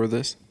cabin before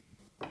this?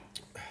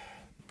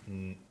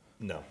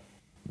 No.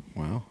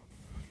 Wow.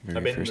 Very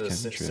I've been first in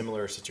cabin trip.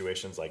 similar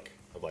situations like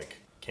of like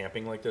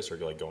camping like this or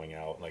like going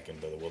out like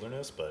into the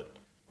wilderness, but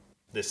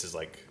this is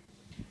like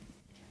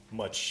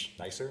much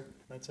nicer,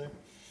 I'd say.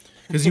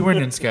 Because you weren't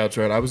in Scouts,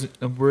 right? I was.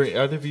 Were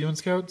either of you in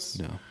Scouts?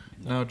 No.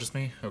 No, just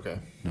me. Okay.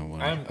 No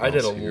one. I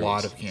did a else here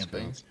lot was of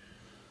camping. Scouts.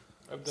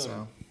 I've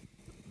So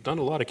done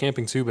a lot of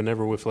camping too, but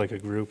never with like a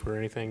group or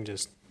anything.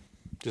 Just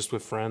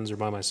with friends or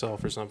by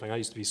myself or something. I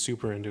used to be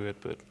super into it,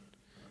 but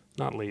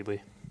not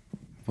lately.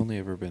 I've only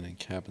ever been in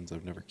cabins.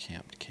 I've never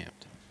camped.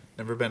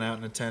 never been out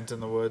in a tent in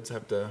the woods.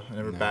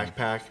 Never No.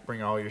 backpack.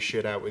 Bring all your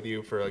shit out with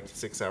you for like a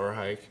 6-hour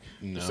hike.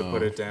 Just to No.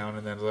 put it down,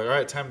 and then it's like, all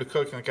right, time to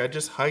cook. Like I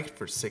just hiked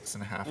for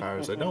 6.5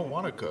 hours. I don't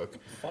want to cook.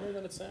 Funner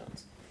than it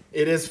sounds.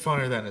 It is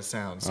funner than it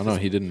sounds. Oh no,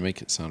 he didn't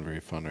make it sound very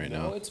fun right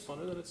No, now. it's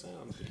funner than it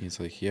sounds. He's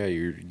like, yeah,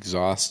 you're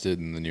exhausted,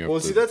 and then you have Well,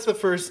 to see, that's the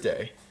first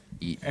day.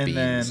 eat And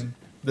beans. then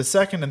the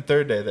second and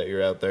third day that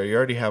you're out there, you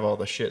already have all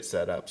the shit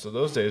set up. So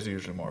those days are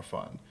usually more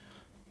fun.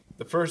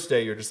 The first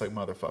day, you're just like,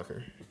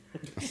 motherfucker.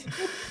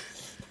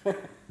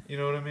 You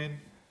know what I mean?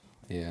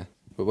 Yeah.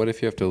 But what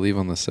if you have to leave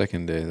on the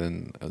second day?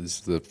 Then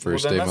is the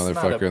first then day that's not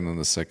motherfucker, a- and then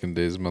the second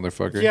day is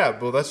motherfucker? Yeah,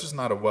 well, that's just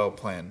not a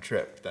well-planned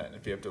trip then,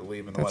 if you have to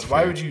leave in the That's woods. Why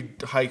fair. would you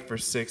hike for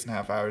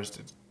 6.5 hours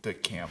to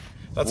camp?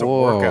 That's Whoa,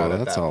 a workout at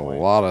that's that a point.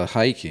 lot of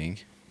hiking.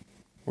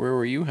 Where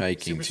were you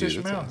hiking to?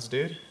 Superstition That's Mountains,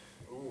 dude.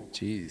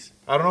 Jeez.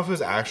 I don't know if it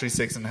was actually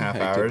 6.5 Hiked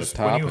at the hours.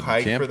 top When you and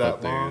hike camped for that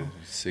up there. long,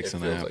 Six it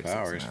and a feels half like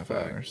hours. 6.5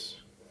 Fuck. hours.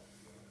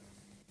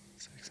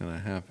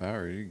 6.5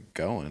 hours. You're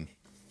going.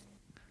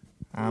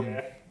 All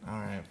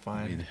right,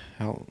 fine. I mean,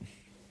 how?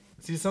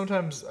 See,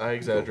 sometimes I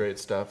exaggerate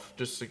stuff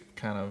just to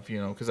kind of,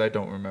 because I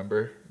don't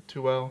remember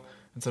too well.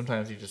 And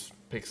sometimes he just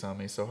picks on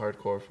me so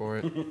hardcore for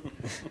it.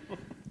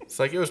 It's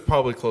like it was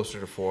probably closer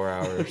to 4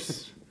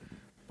 hours.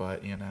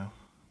 But,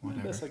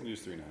 whatever. Best I can do is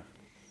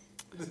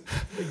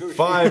 3.5.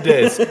 5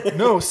 days.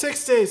 No,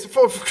 6 days.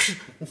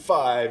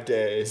 5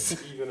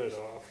 days. Even it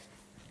off.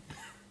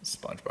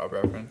 SpongeBob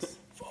reference.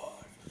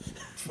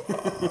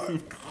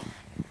 5.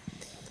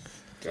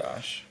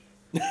 Gosh.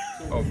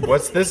 Oh,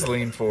 what's this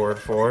lean forward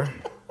for?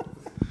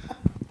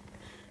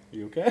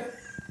 You okay?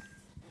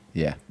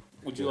 Yeah.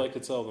 Would you like to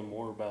tell them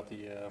more about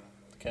the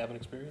cabin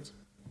experience?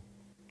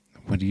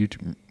 What are you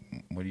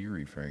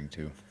referring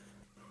to?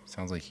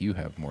 Sounds like you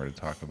have more to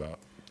talk about.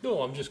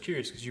 No, I'm just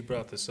curious because you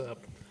brought this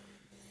up.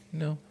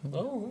 No.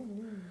 Oh,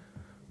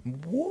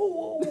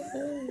 Whoa.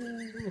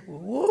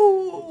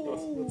 Whoa.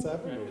 What's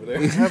happening over I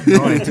there? have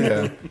no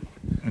idea.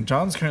 And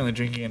John's currently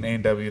drinking an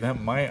A&W. That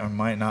might or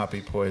might not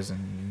be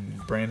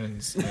poison.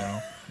 Brandon's, it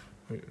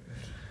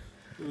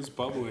was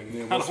bubbling.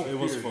 It I was, don't it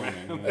was fear, fun.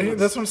 man. Man.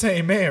 that's what I'm saying.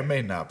 It may or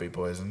may not be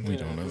poison. We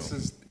don't know. This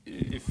is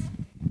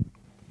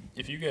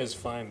if you guys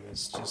find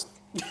this, just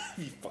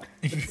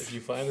if you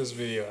find this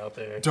video out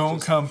there, Don't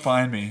just, come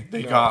find me.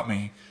 They No. got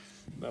me.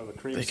 No, the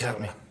cream They got soda.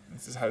 me.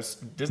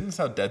 Isn't this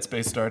how Dead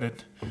Space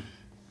started?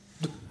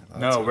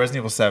 No, Resident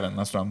Evil 7.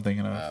 That's what I'm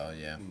thinking of. Oh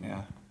yeah.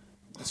 Yeah.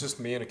 It's just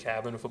me in a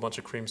cabin with a bunch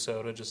of cream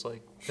soda, just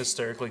like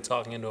hysterically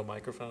talking into a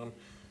microphone.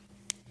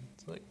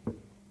 It's like,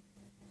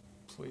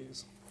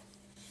 please.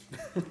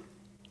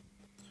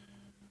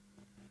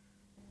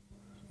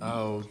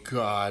 Oh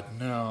God,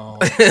 no!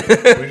 We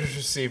just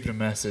received a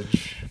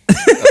message of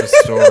a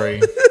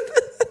story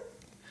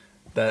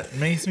that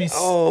makes me.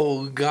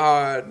 Oh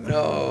God,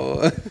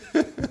 no.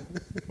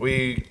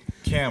 We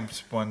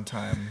camped one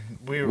time.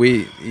 How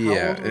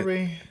old were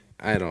we?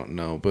 I don't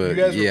know, You but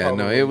guys were yeah, no,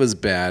 probably- it was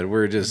bad.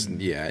 We're just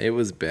it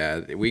was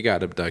bad. We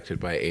got abducted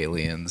by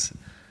aliens.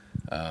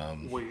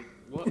 Wait,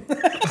 what?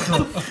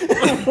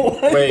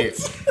 Wait,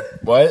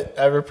 what?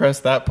 Ever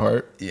pressed that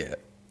part? Yeah.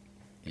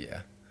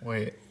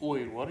 Wait.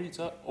 Wait, what are you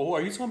talking? Oh,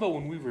 are you talking about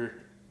when we were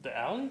the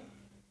alley?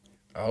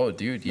 Oh,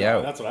 dude, Yeah,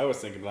 yeah, that's what I was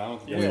thinking, but I don't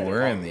think we that's what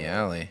were I'm in the talking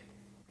alley.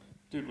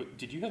 Dude,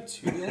 did you have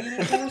 2 alien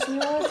encounters in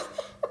your life?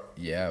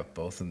 Yeah,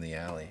 both in the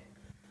alley.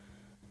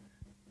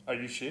 Are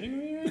you shitting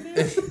me right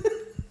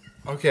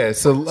now? Okay,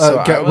 so, So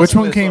I was which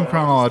one with- came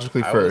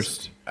chronologically I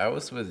first?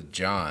 was with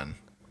John,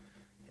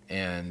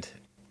 and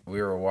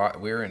we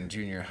were in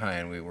junior high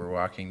and we were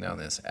walking down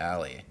this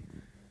alley.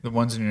 The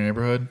ones in your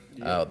neighborhood?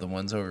 Oh, the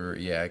ones over,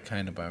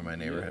 kind of by my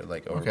neighborhood,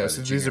 like over by Okay, the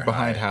so these are junior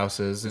behind high.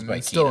 houses, and by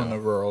it's still Keno. in the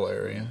rural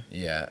area.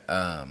 Yeah.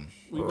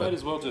 We might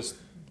as well just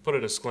put a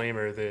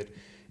disclaimer that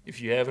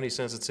if you have any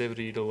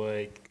sensitivity to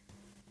like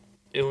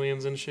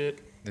aliens and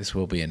shit, This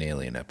will be an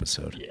alien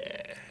episode.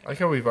 yeah, I like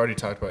how we've already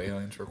talked about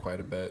aliens for quite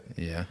a bit.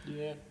 Yeah.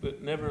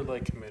 but never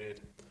like committed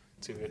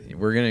to it.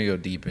 We're going to go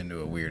deep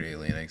into a weird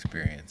alien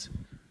experience.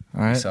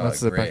 All right, saw let's a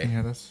see if I gray. can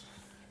hear this.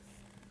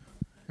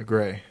 A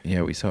gray.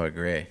 Yeah, we saw a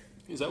gray.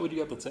 Is that what you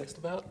got the text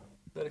about?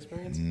 That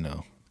experience?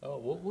 No. Oh,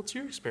 well, what's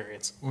your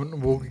experience?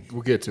 We'll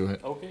get to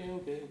it. Okay.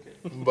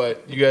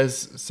 But you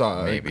guys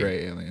saw Maybe. a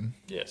gray alien.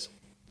 Yes.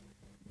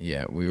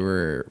 Yeah, we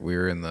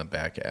were in the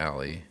back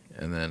alley,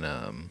 and then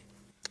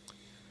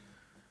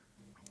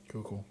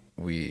Cool.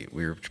 we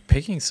were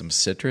picking some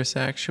citrus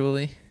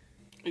actually.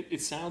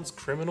 It sounds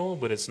criminal,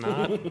 but it's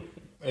not.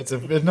 It's a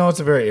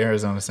very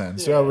Arizona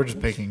sentence. So Yeah. we're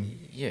just picking.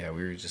 Yeah,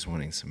 we were just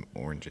wanting some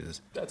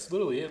oranges. That's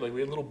literally it. Like, we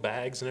had little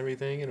bags and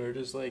everything, and we were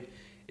just like,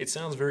 it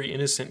sounds very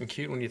innocent and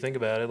cute when you think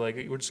about it. Like,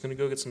 we're just going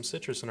to go get some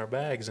citrus in our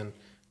bags, and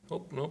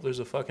oh, nope, there's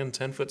a fucking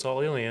 10-foot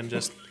tall alien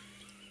just.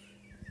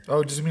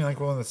 Oh, just mean like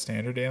one of the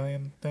standard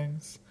alien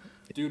things?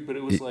 Dude, but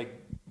it was like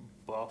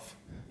buff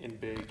and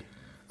big,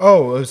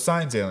 Oh, it was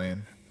Signs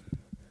alien.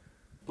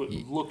 but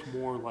looked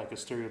more like a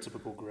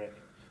stereotypical gray.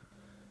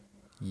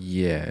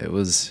 Yeah, it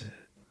was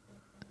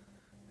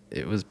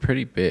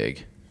pretty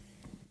big.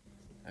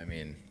 I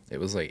mean, it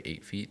was like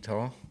 8 feet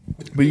tall.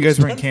 But you guys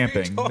weren't 10 feet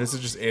camping. tall. This is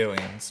just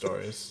alien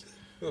stories.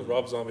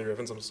 Rob Zombie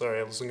reference. I'm sorry.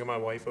 I listen to my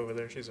wife over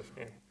there. She's a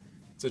fan.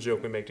 It's a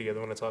joke we make together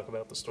when I talk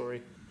about the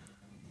story.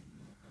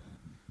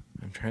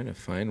 I'm trying to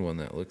find one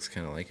that looks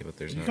kind of like it, but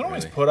there's You not can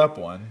always really. put up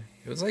one.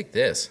 It was like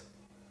this.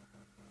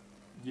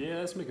 Yeah,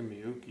 that's making me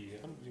ooky.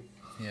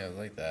 Yeah, it was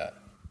like that.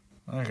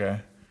 Okay.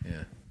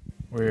 Yeah.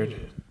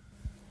 Weird.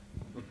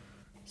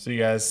 So you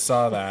guys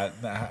saw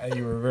that.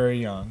 You were very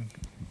young.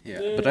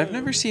 Yeah, but I've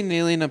never seen an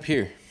alien up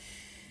here.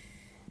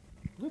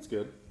 That's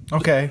good.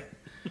 Okay.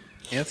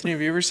 Anthony,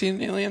 have you ever seen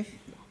an alien?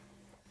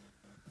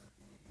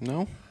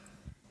 No?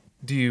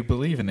 Do you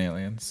believe in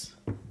aliens?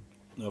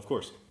 No, of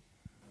course.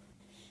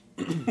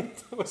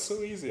 That was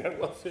so easy. I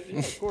love it. Yeah,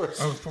 of course.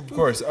 Oh, of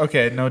course.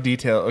 Okay, no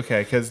detail.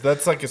 Okay, because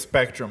that's like a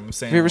spectrum of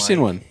saying. Have you ever like,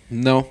 seen one?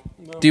 No.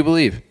 No. Do you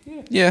believe?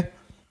 Yeah.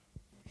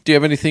 Do you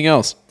have anything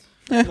else?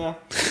 No.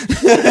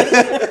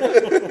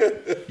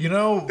 You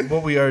know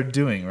what we are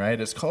doing, right?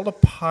 It's called a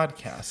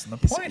podcast, and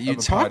the point You of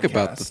a talk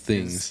about podcast the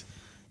things.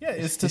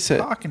 is to He said-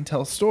 talk and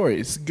tell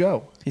stories.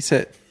 Go. He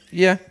said,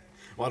 yeah.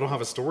 Well, I don't have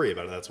a story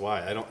about it. That's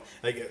wwhy I don't.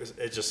 Like,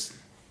 that's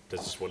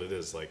just what it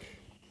is. Like,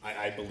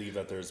 I believe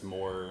that there's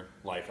more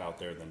life out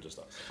there than just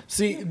us.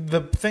 See, the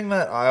thing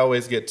that I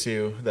always get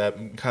to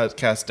that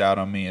casts doubt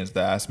on me is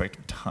the aspect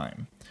of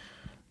time.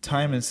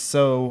 Time is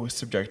so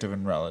subjective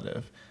and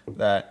relative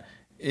that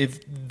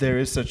if there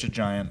is such a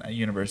giant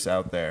universe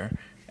out there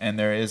and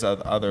there is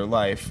other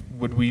life,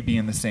 would we be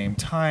in the same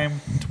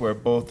time to where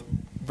both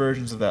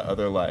versions of that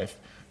other life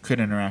could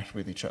interact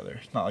with each other?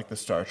 It's not like the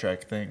Star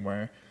Trek thing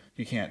where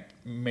you can't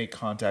make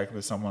contact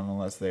with someone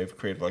unless they've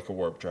created like a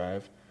warp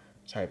drive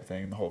type of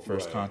thing, the whole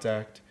first Right.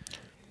 contact.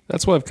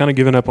 That's why I've kind of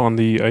given up on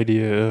the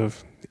idea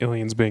of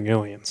aliens being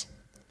aliens.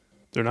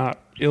 They're not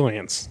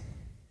aliens.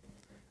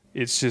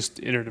 It's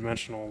just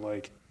interdimensional,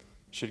 like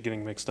shit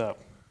getting mixed up.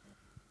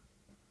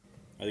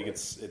 I think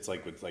it's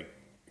like with like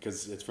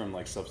because it's from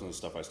like substance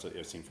stuff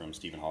I've seen from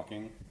Stephen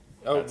Hawking.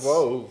 Oh, That's-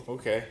 whoa,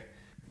 okay.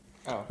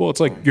 Well, it's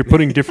like you're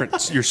putting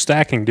different, you're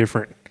stacking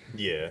different.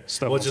 Yeah.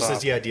 Stuff Well, on it just top.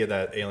 is the idea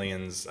that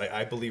aliens.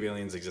 I believe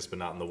aliens exist, but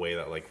not in the way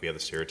that like we have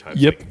the stereotypes,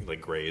 Yep. like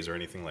grays or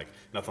anything like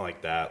nothing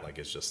like that. Like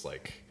it's just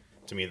like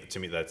to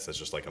me that's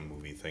just like a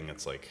movie thing.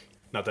 It's like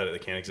not that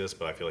it can't exist,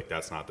 but I feel like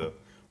that's not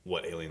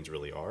what aliens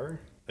really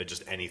are. Like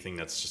just anything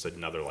that's just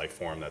another life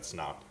form that's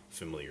not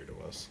familiar to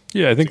us.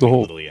 Yeah, I think It could the be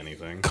whole literally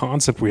anything.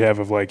 concept we have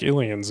of like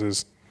aliens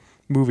is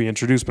movie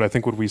introduced, but I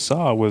think what we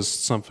saw was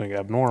something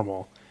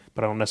abnormal.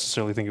 But I don't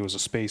necessarily think it was a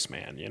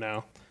spaceman, you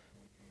know?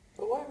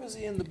 But why was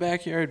he in the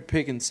backyard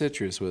picking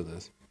citrus with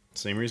us?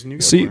 Same reason you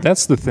guys See, were.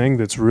 that's the thing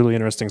that's really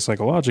interesting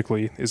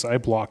psychologically is I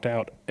blocked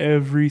out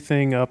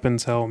everything up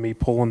until me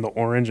pulling the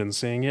orange and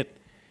seeing it,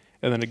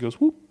 and then it goes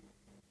whoop.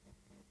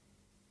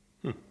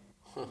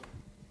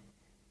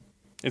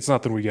 It's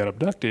not that we got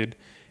abducted.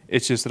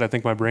 It's just that I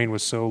think my brain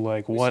was so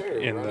like, what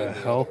started in running the the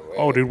hell? other way.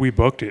 Oh, dude, we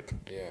booked it.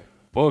 Yeah.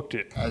 Booked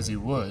it. As you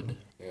would.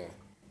 Yeah.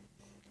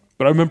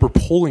 But I remember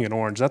pulling an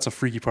orange. That's a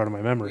freaky part of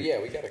my memory.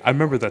 Yeah, we got I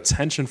remember the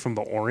tension from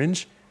the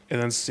orange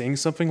and then seeing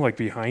something like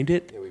behind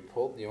it, Yeah, we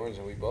pulled the orange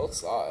and we both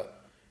saw it.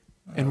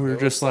 and we were There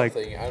was just like,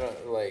 something- I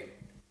don't like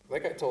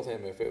I told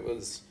him if it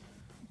was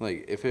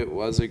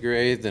a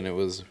gray, then it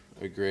was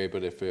a gray,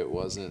 but if it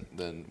wasn't,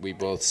 then we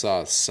both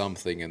saw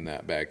something in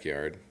that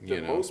backyard. the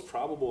You know, most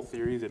probable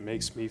theory that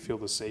makes me feel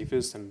the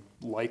safest and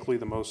likely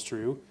the most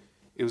true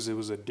is it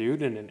was a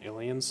dude in an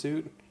alien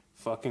suit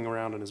fucking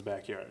around in his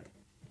backyard.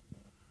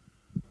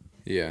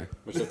 yeah,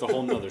 Which is a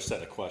whole nother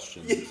set of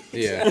questions.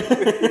 yeah.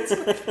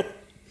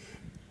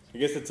 You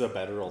guess it's a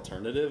better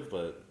alternative,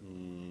 but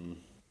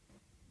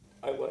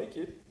I like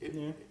it. It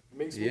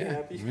makes me Yeah,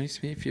 happy. it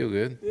makes me feel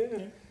good.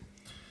 Yeah.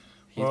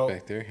 He's Well-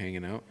 back there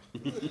hanging out.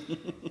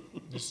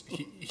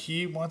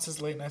 He wants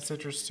his late night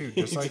citrus too,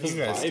 just like just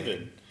you guys do.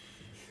 vibing.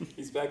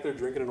 He's back there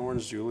drinking an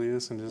Orange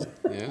Julius and just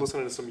Yeah.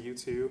 listening to some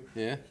U2.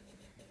 Yeah.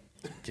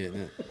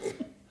 Getting it.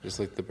 Just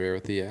like the bear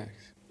with the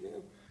axe.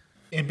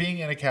 And being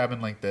in a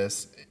cabin like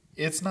this,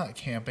 it's not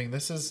camping.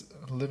 This is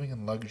living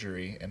in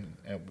luxury in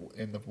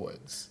the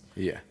woods.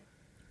 Yeah.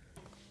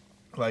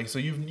 Like, so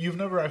you've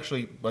never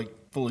actually like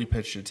fully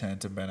pitched a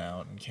tent and been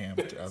out and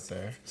camped out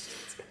there.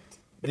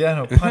 Yeah,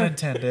 no, pun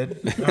intended.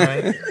 All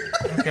right,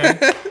 okay.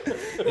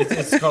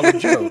 It's called a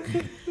joke.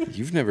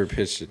 You've never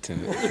pitched a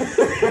tent.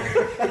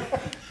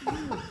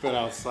 Been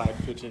outside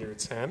pitching your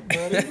tent,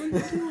 buddy.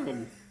 What are you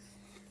doing?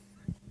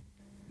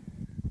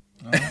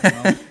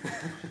 Well,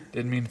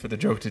 didn't mean for the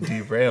joke to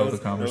derail the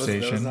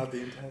conversation. That was not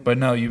the intent. But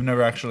no, you've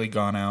never actually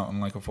gone out on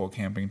like a full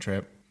camping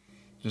trip.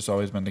 Just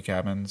always been to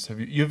cabins. Have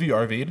you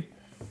RV'd?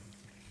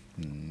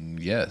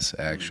 Yes,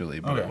 actually,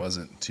 but Okay. it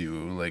wasn't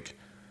it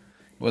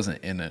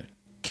wasn't in a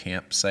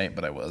campsite,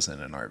 but I was in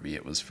an RV.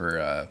 It was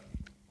for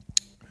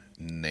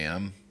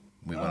NAM.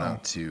 We went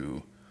out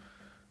to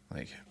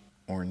like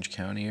Orange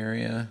County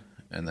area,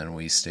 and then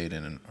we stayed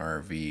in an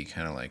RV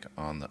kind of like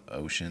on the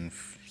ocean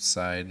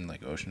side and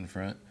like ocean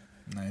front.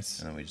 Nice.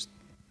 And then we just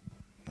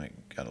like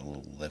got a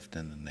little lift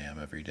into NAM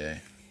every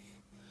day.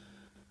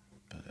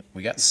 But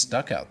we got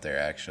stuck out there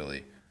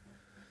actually.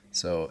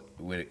 So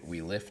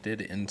we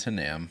lifted into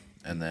NAM,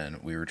 and then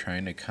we were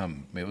trying to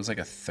come. It was like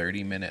a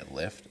 30-minute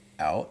lift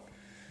out,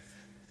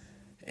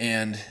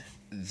 and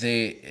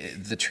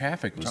the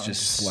traffic was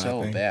just so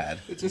slapping. bad.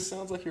 It just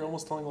sounds like you're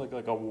almost telling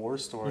like a war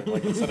story.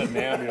 Like instead of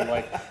Nam, you're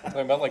like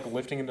talking about like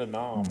lifting into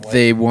Nam. Like,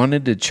 They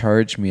wanted to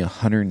charge me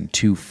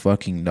 $102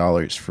 fucking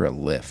dollars for a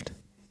lift.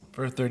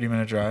 For a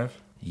 30-minute drive?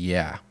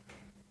 Yeah,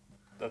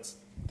 that's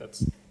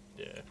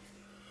yeah.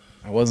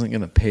 I wasn't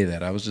gonna pay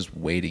that. I was just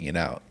waiting it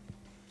out.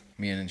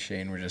 Me and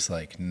Shane were just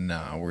like,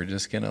 nah, we're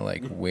just gonna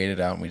like wait it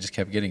out, and we just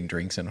kept getting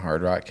drinks in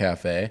Hard Rock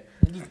Cafe,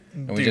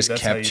 and we Dude, just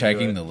that's how you kept do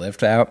checking it. the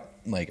lift out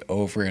like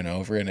over and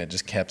over, and it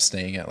just kept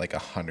staying at like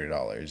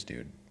 $100,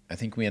 dude. I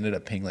think we ended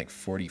up paying like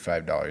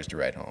 $45 to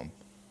ride home.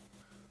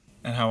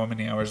 And how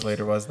many hours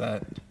later was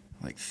that?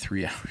 Like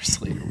 3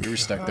 hours later, we were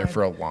stuck there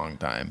for a long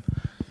time,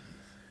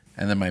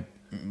 and then we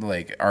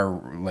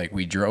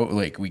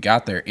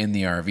got there in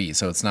the RV,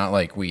 so it's not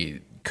like we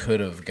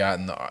could have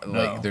gotten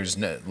there's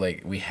no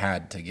like we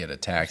had to get a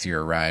taxi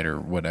or a ride or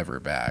whatever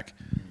back.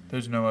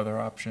 There's no other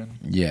option.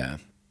 Yeah.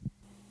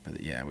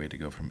 But yeah, we had to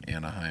go from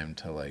Anaheim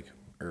to like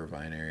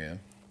Irvine area.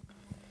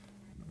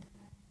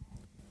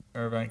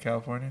 Irvine,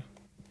 California?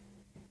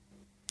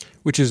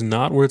 Which is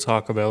not where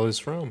Taco Bell is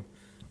from.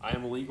 I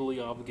am legally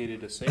obligated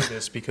to say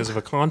this because of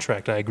a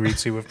contract I agreed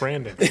to with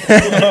Brandon.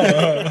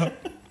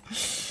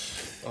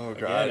 Oh,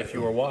 Again, if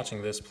you are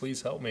watching this,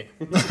 please help me.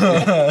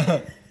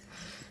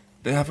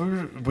 We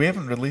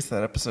haven't released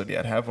that episode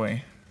yet, have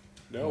we?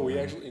 No, we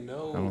actually I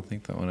no. don't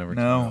think that one ever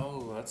No.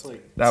 No, that's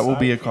like That will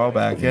be a side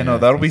callback. Yeah, Yeah, no,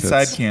 that'll be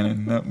side that's-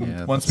 canon.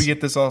 yeah, Once we that's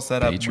get this all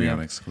set up, we Patreon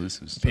have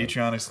exclusives.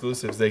 Patreon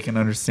exclusives. They can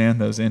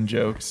understand those in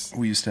jokes.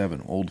 We used to have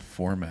an old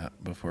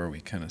format before we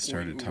kind of canon.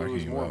 started It was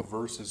talking more about.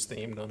 verses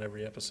themed on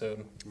every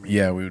episode.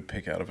 Yeah, we would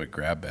pick out of a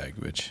grab bag,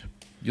 which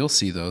you'll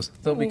see those.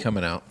 They'll be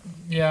coming out.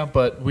 Yeah,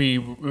 but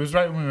it was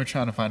right when we were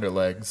trying to find our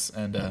legs,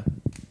 and we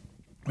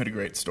had a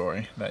great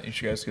story that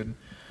you guys could.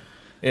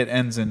 It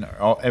ends in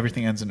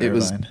everything ends in It Irvine.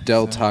 was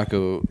Del so-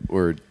 Taco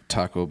or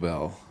Taco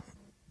Bell.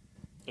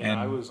 And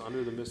I And- was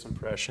under the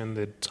misimpression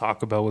that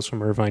Taco Bell was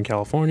from Irvine,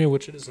 California,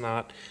 which it is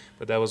not.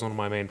 But that was one of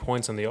my main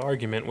points in the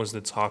argument was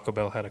that Taco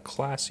Bell had a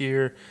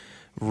classier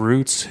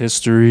roots,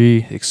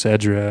 history,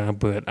 etc.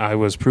 But I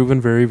was proven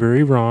very,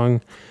 very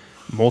wrong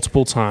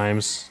multiple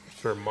times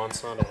for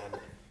months on end.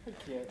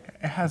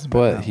 It hasn't been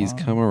But that he's long.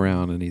 come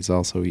around and he's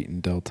also eaten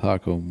Del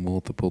Taco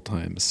multiple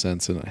times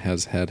since and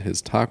has had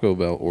his Taco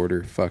Bell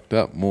order fucked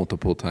up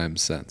multiple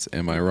times since.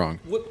 Am I wrong?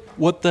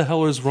 What the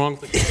hell is wrong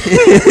with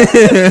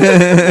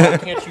Why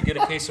can't you get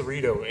a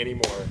quesarito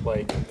anymore?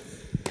 Like,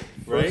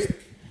 right?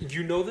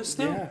 You know this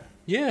though?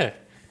 Yeah.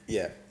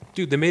 Yeah.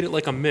 Dude, they made it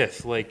like a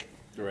myth. Like,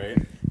 Right.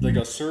 They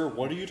go, sir,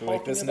 what are you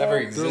talking this about?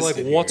 never they're like,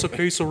 existed what's a here.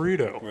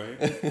 quesarito?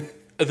 Right.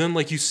 And then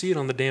like you see it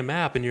on the damn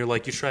app, and you're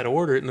like, you try to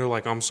order it, and they're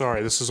like, I'm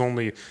sorry, this is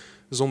only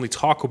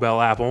Taco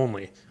Bell app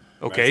only.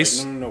 Okay.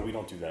 It's like, no, we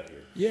don't do that here.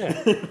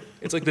 Yeah.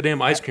 It's like the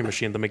damn ice cream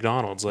machine at the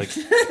McDonald's. Like,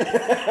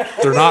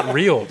 they're not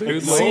real,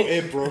 dude. No, Like,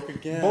 it broke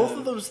again. Both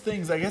of those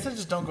things, I guess I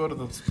just don't go to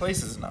those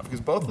places enough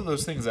because both of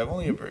those things I've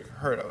only ever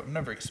heard of. I've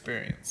never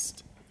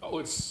experienced. oh,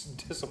 it's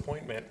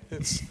disappointment.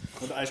 It's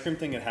With the ice cream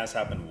thing, it has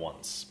happened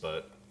once,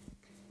 but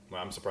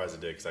well, I'm surprised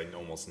it did because I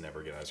almost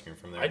never get ice cream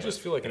from there. I just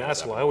but feel like an it has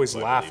asshole. I happened always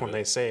once, laugh believe when it.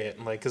 they say it,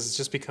 like, because it's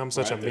just become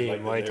such Right? a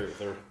meme. Like,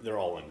 they're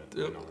all in it.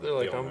 they're, You know, they're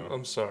like, they all know.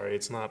 I'm sorry,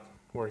 it's not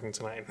working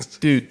tonight.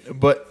 Dude,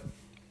 but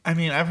I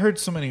mean, I've heard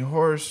so many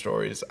horror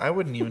stories. I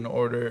wouldn't even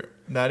order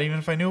that even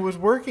if I knew it was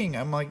working.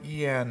 I'm like,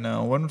 yeah,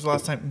 no. When was the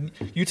last time?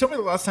 You told me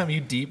the last time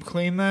you deep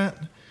cleaned that?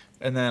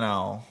 and then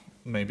I'll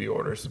maybe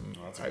order some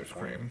that's a good ice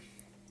point. cream.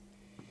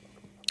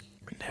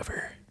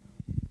 Never.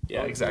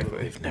 Yeah, exactly.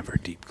 They've never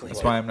deep cleaned.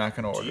 That's why I'm not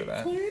going to order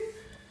that.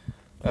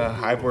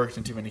 I've worked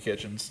in too many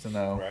kitchens to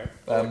know. Right.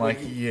 I'm like,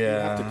 You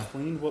have yeah. to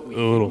clean what we A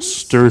little use?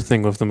 stir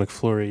thing with the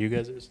McFlurry. You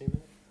guys ever seen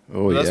that?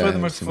 Oh But that's why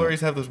the I've seen that. McFlurries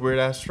have those weird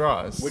ass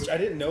straws. Which I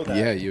didn't know that.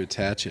 Yeah, you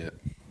attach it.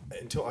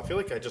 Until I feel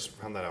like I just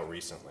found that out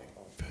recently.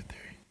 Food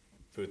theory.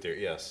 Food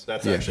theory, yes.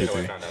 That's Yeah, actually how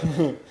food I found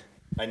out.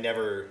 I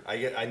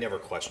never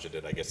questioned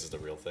it, I guess is the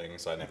real thing.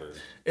 So I never.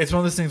 It's one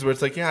of those things where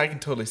it's like, yeah, I can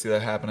totally see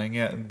that happening.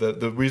 Yeah, and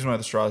the reason why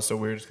the straw is so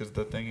weird is because of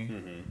the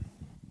thingy.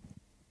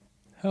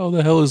 How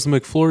the hell is the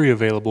McFlurry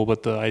available,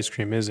 but the ice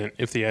cream isn't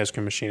if the ice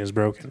cream machine is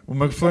broken?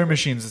 Well, McFlurry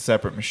machine's a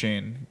separate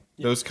machine.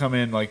 Those come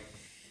in like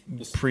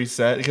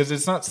preset because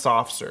it's not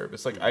soft serve.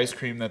 It's like ice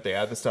cream that they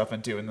add the stuff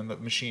into, and then the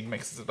machine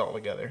mixes it all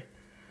together.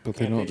 But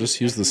they don't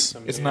just use this.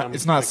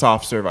 It's not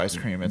soft serve ice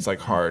cream. It's like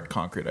hard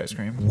concrete ice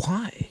cream.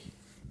 Why?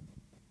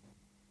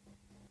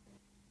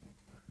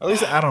 At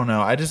least I don't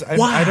know. I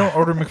don't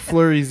order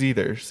McFlurries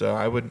either, so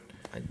I would.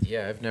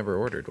 Yeah, I've never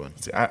ordered one.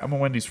 See, I'm a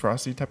Wendy's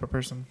Frosty type of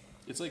person.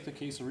 It's like the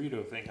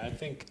quesarito thing. I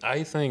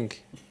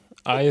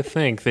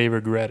think they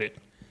regret it.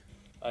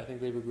 I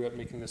think they regret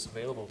making this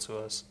available to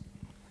us.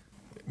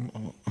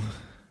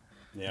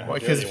 Yeah, Well,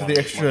 because for the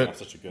extra,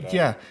 such a good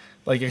yeah,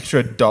 like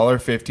extra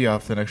 $1.50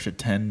 off an extra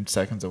 10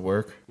 seconds of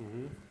work.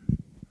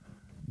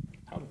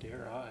 How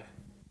dare I?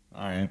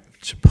 All right.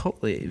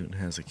 Chipotle even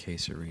has a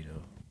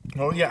quesarito.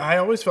 Well, yeah, I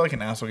always feel like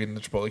an asshole getting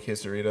the Chipotle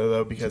quesarito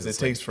though because it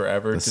takes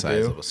forever The to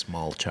size do. of a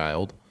small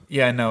child.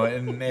 Yeah, no,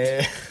 and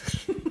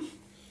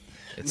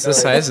It's the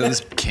size of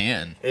this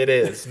can. it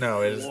is.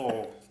 No, it is.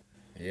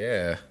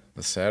 Yeah,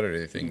 the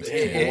Saturday thing's can.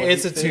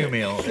 It's a 2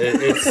 meal.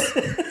 It's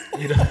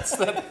you know. It's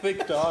that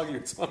thick dog you're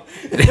talking.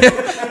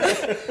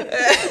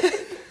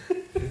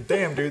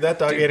 Damn, dude, that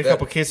dog ate a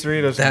couple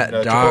quesaritos That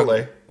from dog,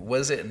 Chipotle.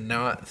 was it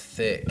not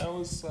thick? That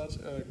was such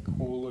a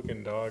cool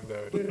looking dog,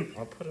 though. Dude.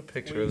 I'll put a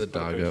picture of the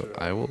dog up.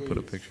 I will put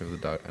a picture of the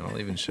dog, and I'll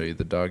even show you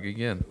the dog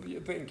again. Yeah,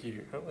 thank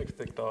you. I like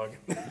thick dog.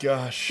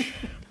 Gosh,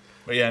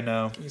 but yeah,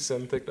 no. Can you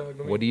send thick dog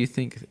to me? What do you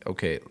think?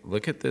 Okay,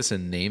 look at this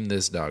and name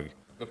this dog.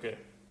 Okay.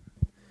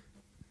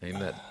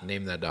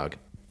 Name that dog.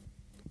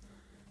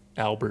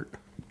 Albert.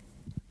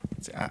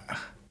 See,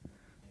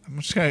 I'm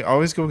just gonna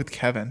always go with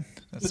Kevin.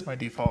 That's my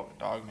default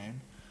dog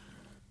name.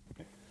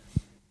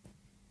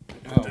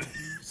 Oh,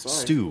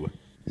 sorry.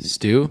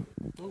 Stu.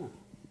 Ooh.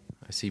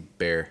 I see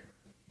bear.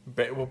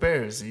 Well,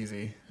 Bear is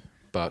easy.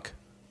 Buck.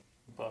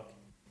 Buck.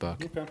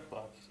 Buck. Okay.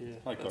 Buck. Yeah.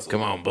 Like That's Buck.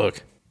 Come on,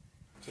 Buck.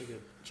 It's like a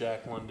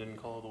Jack London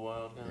Call of the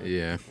Wild kind of.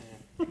 Yeah.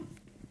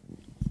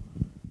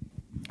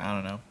 I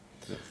don't know.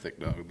 It's a thick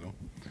dog though.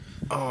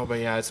 Oh, but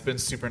yeah, it's been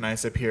super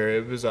nice up here.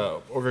 It was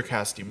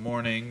overcasty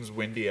mornings,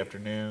 windy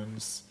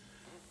afternoons.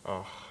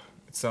 Oh,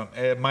 it's so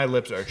my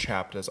lips are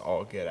chapped as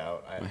all get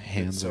out. My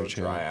hands it's so are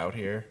dry chapped. out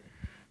here,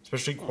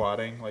 especially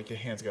quadding. Like your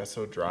hands got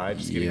so dry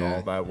just getting Yeah.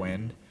 all that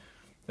wind.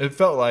 It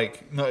felt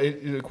like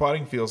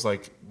quadding feels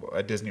like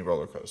a Disney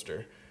roller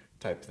coaster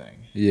type thing.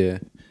 Yeah.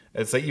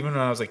 It's like even when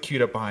I was like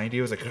queued up behind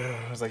you, it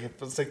was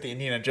like the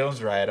Indiana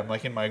Jones ride. I'm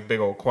like in my big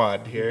old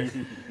quad here.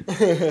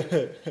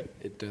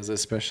 It does,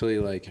 especially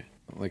like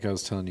I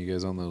was telling you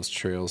guys on those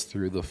trails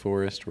through the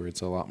forest where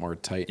it's a lot more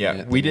tight.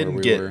 Yeah, we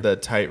didn't get the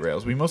tight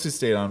rails. We mostly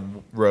stayed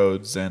on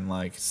roads and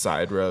like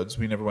side roads.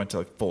 We never went to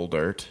like full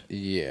dirt.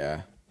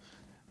 Yeah.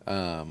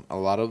 A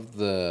lot of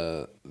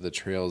the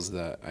trails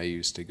that I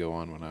used to go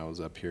on when I was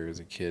up here as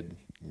a kid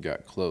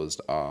got closed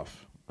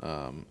off,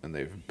 and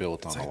they've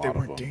built on It's a like lot they of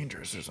weren't them.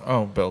 dangerous.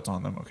 Built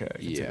on them. Okay, I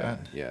can see Yeah,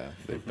 that. yeah,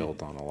 they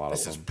built on a lot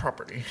This of is them.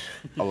 property.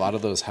 A lot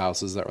of those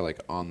houses that were like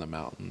on the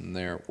mountain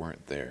there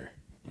weren't there,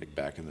 like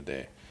back in the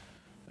day.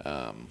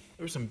 There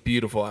were some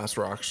beautiful ass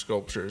rock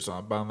sculptures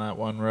on that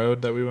one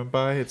road that we went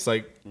by. It's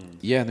like,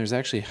 Yeah, and there's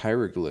actually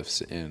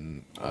hieroglyphs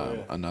in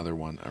another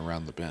one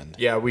around the bend.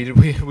 yeah,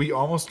 we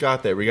almost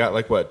got there. We got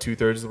like what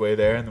 2/3 of the way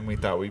there, and then we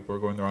thought we were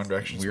going the wrong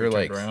direction. So We were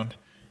turned like around.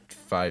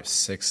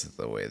 5/6 of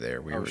the way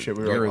there. We Oh, were, shit,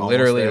 we we were, were like,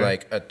 literally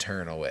almost there. like a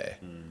turn away.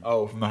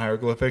 Oh, from the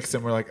hieroglyphics,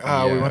 and we're like, we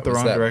Yeah, went it the was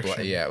wrong that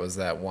direction. yeah, it was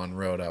that one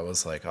road. I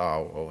was like,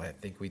 I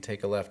think we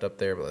take a left up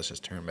there, but let's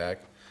just turn back.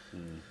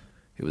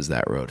 It was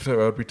that road. So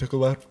road we took a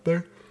left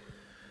there.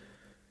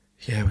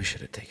 Yeah, we should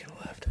have taken a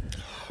left.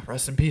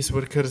 Rest in peace.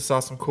 Could have saw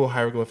some cool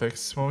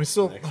hieroglyphics when we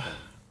still. Next time.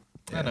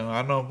 I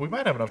don't know. We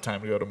might have enough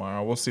time to go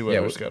tomorrow. We'll see what Yeah,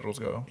 our we- schedules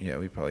go. Yeah,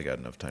 we probably got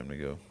enough time to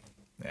go.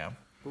 Yeah,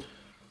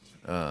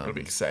 it'll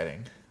be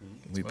exciting.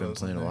 We've been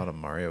playing a lot of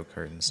Mario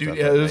Kart and stuff. Dude,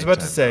 yeah, I was about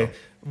to say,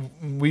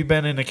 we've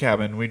been in a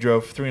cabin. We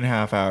drove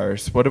 3.5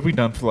 hours. What have we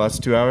done for the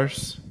last 2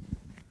 hours?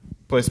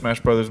 Play Smash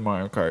Brothers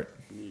Mario Kart.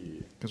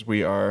 Because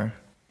we are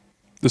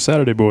The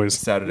Saturday Boys.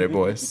 Saturday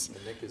boys.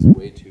 Nick is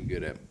way too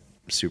good at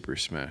Super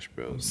Smash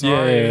Bros.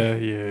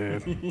 Sorry. Yeah.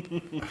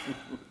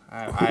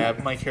 I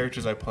have my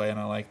characters I play and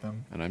I like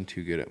them. And I'm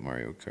too good at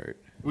Mario Kart.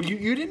 Well,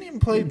 you didn't even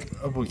play.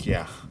 Well,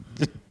 yeah,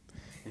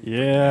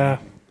 Yeah.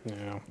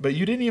 but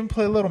you didn't even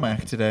play Little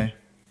Mac today.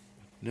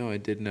 No, I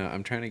did not.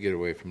 I'm trying to get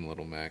away from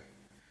Little Mac.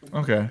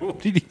 Okay. What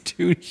did he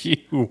do to you?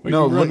 Why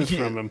No, are you running look,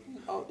 from him?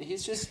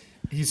 he's just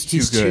He's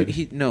too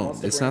good. No,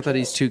 it's not that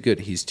he's too good.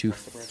 He's too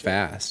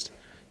fast.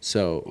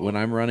 So when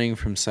I'm running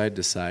from side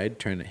to side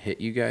trying to hit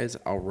you guys,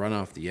 I'll run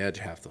off the edge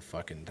half the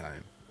fucking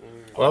time.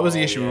 Well, that was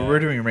the issue. We're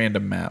doing a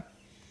random map.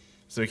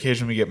 So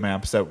occasionally we get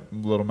maps that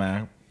little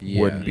map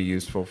wouldn't be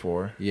useful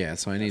for. Yeah,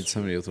 so I need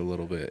somebody with a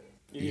little bit.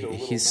 You need a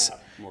little He's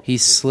map.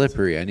 he's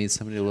slippery. I need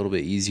somebody a little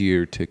bit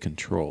easier to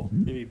control.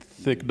 You need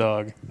thick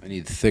dog. I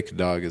need Thick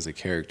Dog as a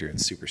character in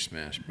Super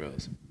Smash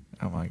Bros.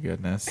 Oh my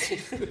goodness.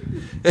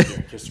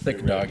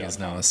 Thick Dog is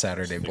now a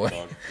Saturday boy.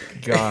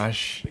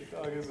 Gosh. Thick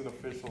dog is an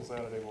official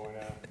Saturday boy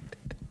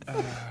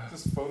now.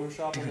 Just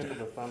Photoshop him into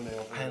the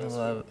thumbnail.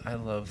 I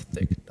love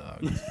Thick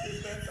Dog.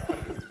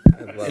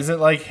 Is it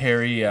like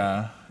Harry,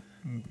 the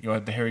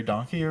Harry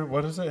Donkey or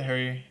what is it?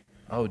 Harry?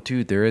 Oh,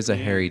 dude, there is a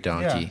hairy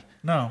donkey. Yeah.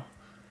 No.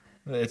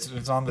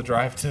 It's on the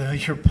drive to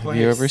your place.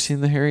 Have you ever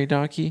seen the hairy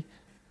donkey?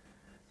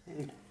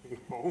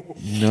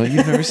 No,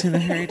 you've never seen the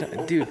hairy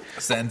donkey? Dude,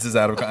 Sentences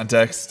out of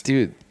context.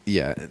 dude,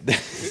 yeah.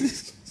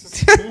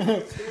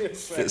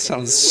 That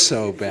sounds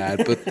so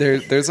bad, but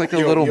there's like a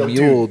little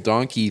mule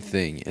donkey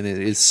thing, and it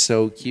is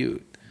so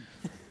cute.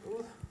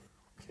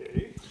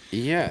 Okay.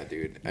 Yeah,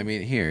 dude. I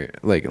mean, here,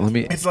 like, let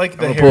me. It's like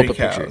the I'm gonna pull hairy up a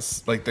picture.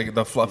 cows. Like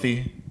the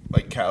fluffy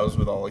like cows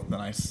with all like the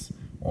nice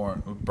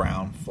orange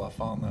brown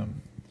fluff on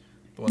them.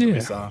 The ones that we Yeah.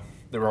 saw.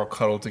 They were all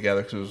cuddled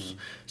together because it was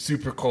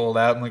super cold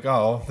out. I'm like,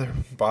 oh, their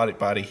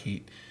body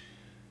heat.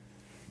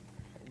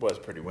 It was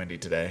pretty windy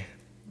today.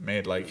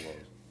 Made like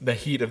the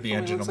heat of the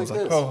engine looks almost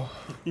like like,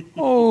 this. oh,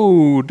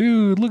 Oh,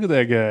 dude, look at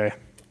that guy.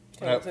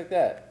 Looks like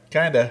that.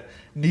 kinda.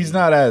 He's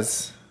not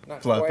as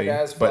Not fluffy, quite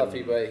as but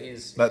fluffy, but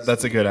he's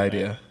that's a good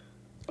idea.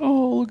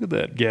 Oh, look at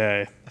that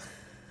guy.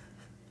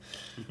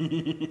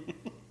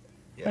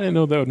 I didn't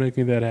know that would make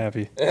me that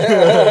happy.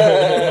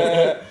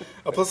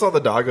 Oh, plus all the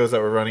doggos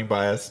that were running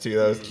by us too.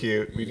 That was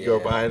cute. We'd go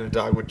by and a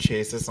dog would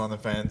chase us on the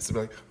fence and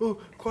be like, "Ooh,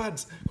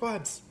 quads!"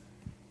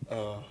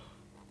 Oh,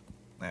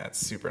 that's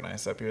super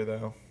nice up here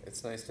though.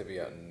 It's nice to be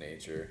out in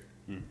nature.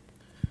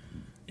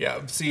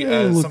 Yeah. See, Yeah,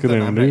 look something at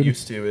him, I'm not dude.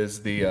 used to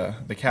is the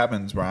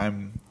cabins where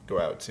I'm go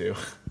out to.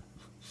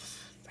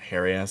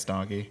 Hairy ass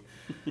donkey.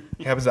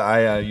 Cabins that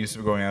I used to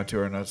be going out to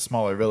are in a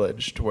smaller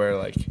village to where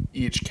like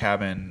each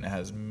cabin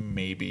has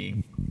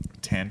maybe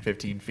 10,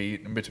 15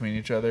 feet in between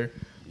each other.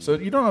 So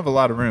you don't have a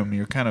lot of room.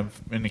 You're kind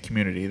of in a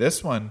community.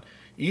 This one,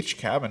 each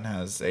cabin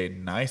has a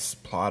nice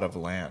plot of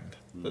land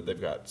that they've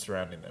got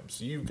surrounding them.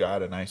 So you've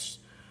got a nice,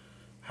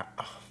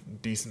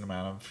 decent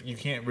amount of. You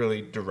can't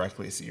really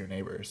directly see your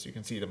neighbors. You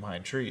can see them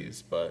behind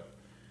trees, but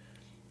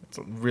it's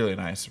really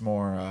nice.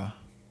 More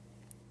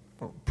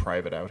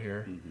private out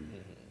here.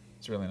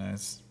 It's really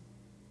nice.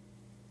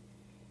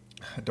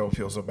 I don't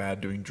feel so bad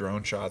doing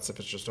drone shots if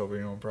it's just over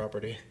your own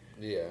property.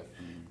 Yeah.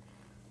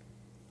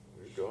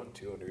 We're going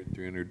 200,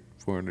 300,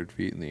 400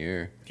 feet in the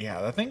air. Yeah,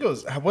 that thing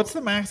goes. What's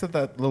the max that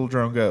little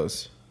drone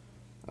goes?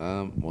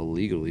 Well,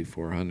 legally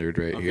 400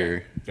 right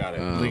here. Got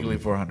it. Legally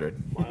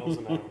 400. Miles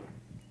an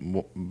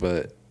hour.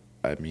 But,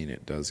 I mean,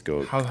 it does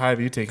go How high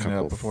have you taken it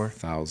couple up before?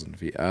 1,000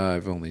 feet.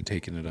 I've only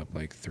taken it up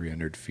like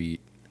 300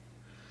 feet.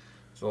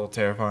 It's a little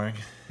terrifying.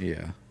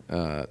 Yeah.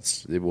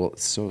 It's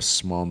so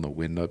small and the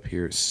wind up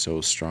here is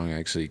so strong. I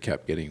actually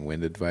kept getting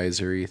wind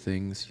advisory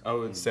things. I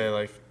would say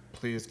like,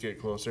 please get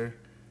closer.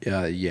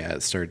 Yeah,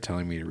 it started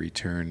telling me to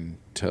return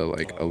to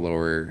like a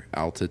lower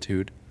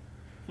altitude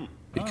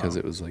because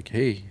it was like,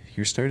 hey,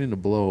 you're starting to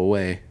blow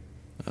away.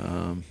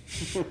 Oh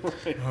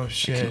Can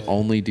shit.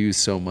 only do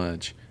so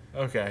much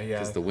Okay, yeah,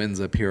 because the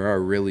winds up here are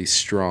really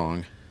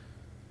strong.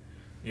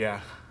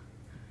 yeah.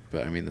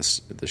 But I mean,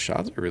 the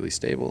shots are really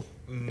stable.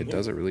 It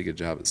does a really good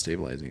job at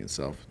stabilizing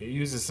itself. It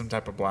uses some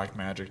type of black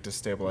magic to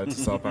stabilize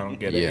itself. I don't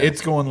get Yeah. it.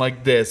 It's going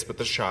like this, but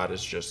the shot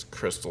is just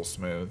crystal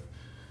smooth.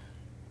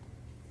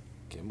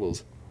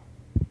 Gimbals.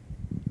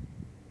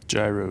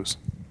 Gyros.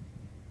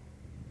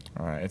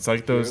 All right, it's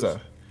like those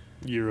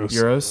Euros.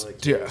 gyros.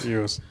 Yeah.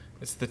 Euros.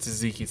 It's the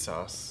tzatziki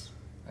sauce.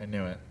 I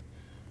knew it.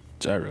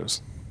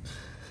 Gyros.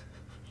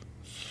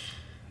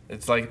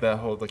 It's like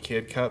the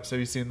kid cups. Have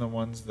you seen the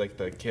ones like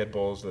the kid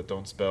bowls that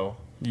don't spill?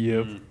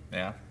 Yep.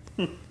 Yeah.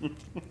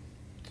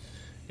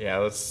 Yeah,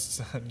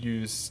 let's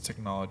use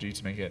technology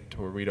to make it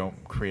to where we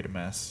don't create a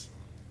mess.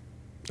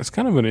 It's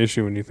kind of an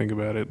issue when you think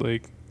about it.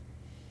 Like,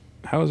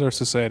 how has our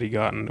society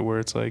gotten to where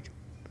it's like,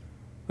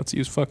 let's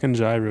use fucking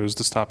gyros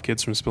to stop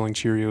kids from spilling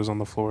Cheerios on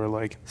the floor?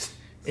 Like,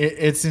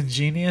 It's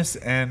ingenious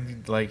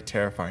and like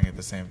terrifying at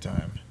the same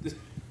time.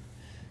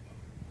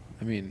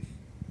 I mean,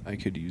 I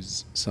could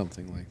use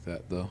something like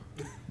that though.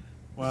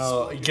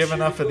 Well, give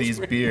enough of these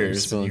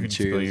beers, and you Spilling can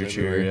spill your Cheerios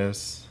everywhere.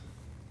 Cheerios.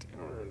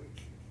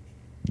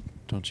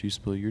 Don't you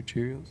spill your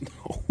Cheerios?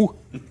 oh,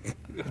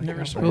 I've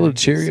never spilled a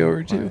Cheerio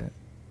or two.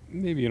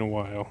 maybe in a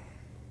while.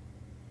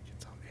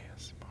 Get some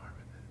ASMR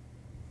with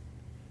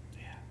it.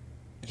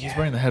 Yeah. He's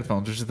wearing the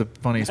headphones, which is the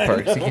funniest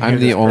part. 'cause he can I'm hear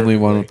the this only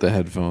one perfectly.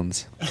 with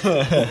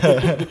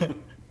the headphones.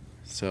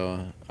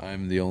 So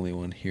I'm the only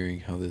one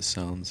hearing how this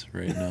sounds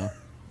right now.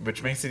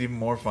 Which makes it even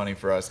more funny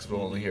for us because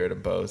we'll only hear it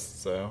in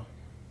post. So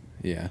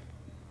Yeah.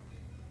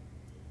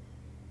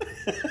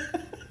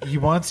 He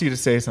wants you to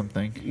say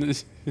something.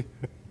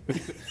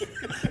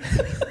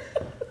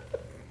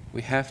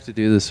 We have to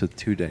do this with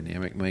 2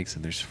 dynamic mics,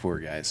 and there's 4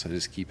 guys. So I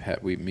just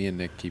me and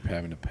Nick keep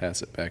having to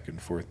pass it back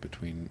and forth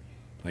between.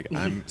 Like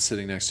I'm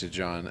sitting next to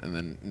John, and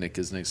then Nick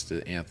is next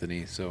to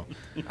Anthony. So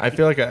I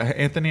feel like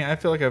Anthony. I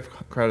feel like I've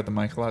crowded the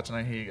mic a lot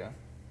tonight. Here you go.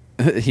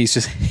 he's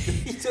just.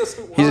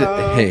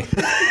 Hey.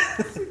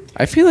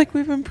 I feel like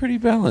we've been pretty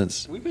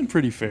balanced. We've been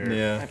pretty fair.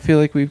 Yeah. I feel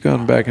like we've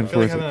gone back and I feel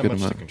like forth I a haven't good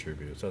had much to amount.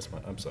 contribute. So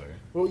I'm sorry.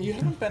 Well, you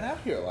haven't been out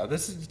here a lot.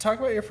 Talk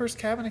about your first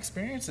cabin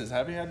experiences.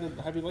 Have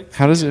you liked?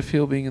 How does it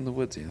feel being in the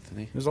woods,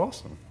 Anthony? It was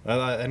awesome.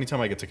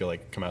 Anytime I get to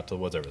come out to the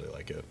woods, I really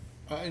like it.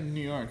 In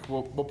New York.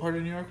 What part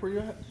of New York were you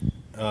at?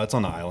 It's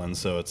on the island,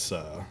 so it's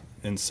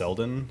in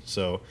Selden.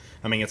 So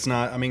I mean, it's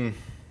not. I mean,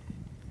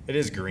 it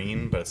is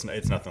green, but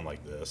it's nothing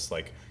like this.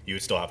 Like you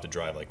would still have to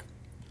drive like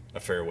a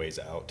fair ways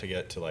out to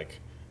get to like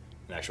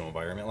an actual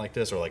environment like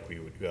this, or like we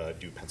would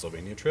do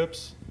Pennsylvania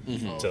trips.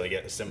 Mm-hmm. So they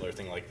get a similar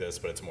thing like this,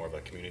 but it's more of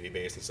a community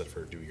based instead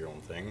for do your own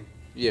thing.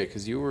 Yeah,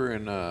 because you were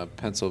in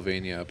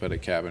Pennsylvania up at a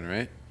cabin,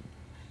 right?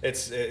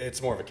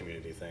 It's more of a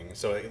community thing.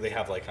 So they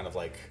have like kind of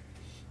like,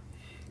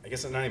 I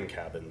guess they're not even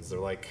cabins. They're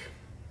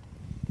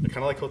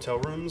kind of like hotel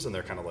rooms, and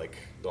they're kind of like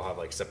they'll have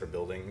like separate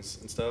buildings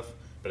and stuff.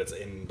 But it's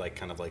in like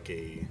kind of like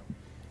a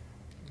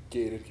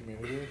Gated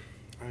community.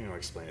 I don't know how to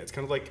explain it. It's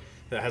kind of like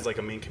it has like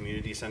a main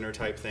community center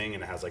type thing,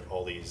 and it has like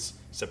all these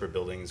separate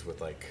buildings with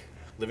like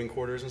living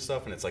quarters and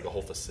stuff, and it's like a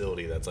whole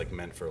facility that's like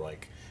meant for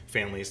like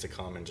families to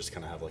come and just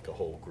kind of have like a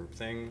whole group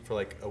thing for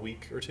like a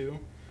week or 2.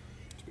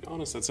 To be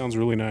honest, that sounds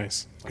really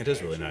nice. It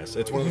is really nice.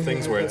 It's one of the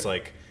things where it's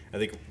like I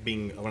think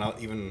when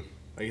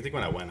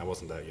I went, I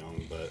wasn't that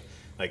young, but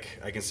like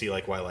I can see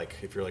like why like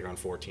if you're like around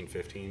 14,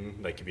 15,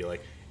 like you'd be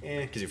like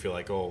because you feel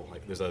like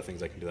like there's other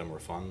things I can do that are more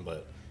fun,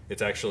 but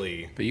it's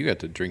actually. But you got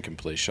to drink and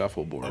play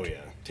shuffleboard. Oh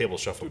yeah, table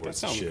shuffleboard. Dude, that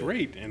sounds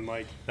great. And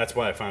like, that's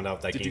why I found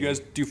out that. Did you guys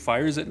do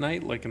fires at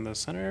night, like in the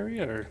center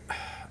area, or?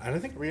 I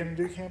don't think Are we gonna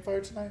do campfire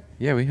tonight?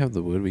 Yeah, we have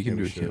the wood. We can Yeah,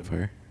 do we a should.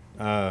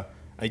 campfire.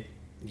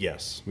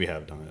 Yes, we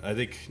have done it. I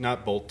think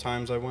not both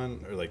times I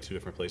went, or like 2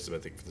 different places. But I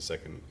think for the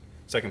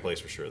second place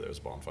for sure there was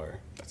a bonfire.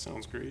 That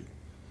sounds great.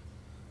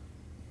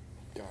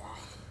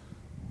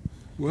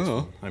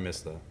 Well, I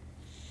missed that.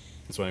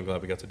 That's why I'm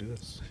glad we got to do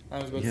this. I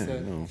was about yeah, to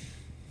say. no.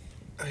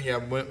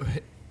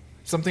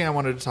 Something I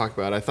wanted to talk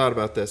about. I thought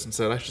about this and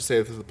said I should say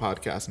this to the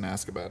podcast and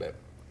ask about it.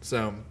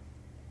 So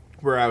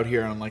we're out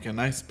here on like a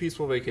nice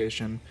peaceful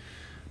vacation.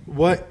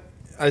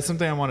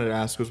 Something I wanted to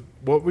ask was,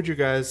 what would you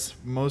guys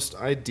most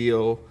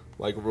ideal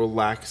like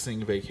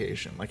relaxing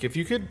vacation? Like if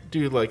you could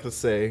do like, let's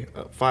say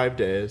 5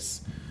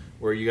 days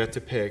where you got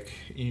to pick,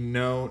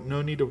 no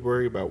need to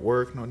worry about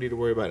work, no need to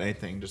worry about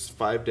anything, just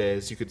 5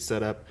 days. You could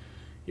set up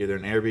either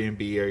an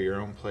Airbnb or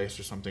your own place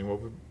or something.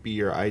 What would be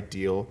your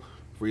ideal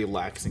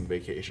relaxing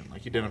vacation?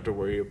 Like you didn't have to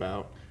worry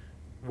about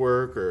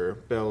work or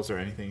bills or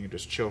anything. You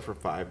just chill for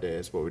 5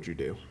 days. What would you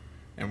do,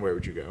 and where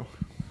would you go?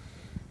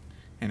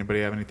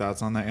 Anybody have any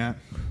thoughts on that yet?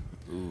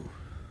 Ooh,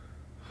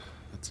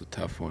 that's a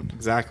tough one.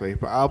 Exactly,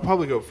 but I'll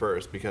probably go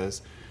first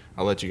because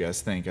I'll let you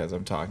guys think as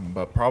I'm talking.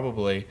 But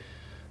probably,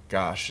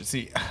 gosh,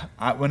 see,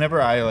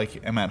 whenever I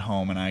like am at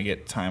home and I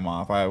get time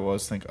off, I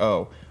always think,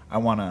 oh, I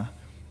want to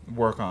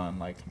work on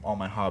like all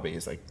my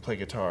hobbies, like play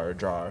guitar or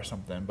draw or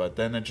something. But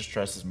then it just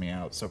stresses me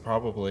out. So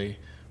probably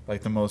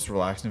like the most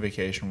relaxing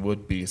vacation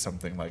would be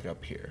something like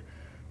up here,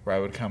 where I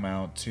would come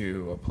out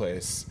to a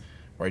place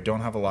where I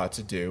don't have a lot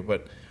to do,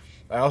 but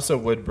I also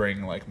would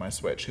bring like my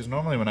Switch, because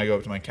normally when I go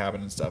up to my cabin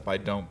and stuff, I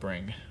don't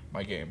bring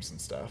my games and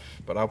stuff.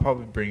 But I'll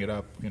probably bring it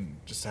up and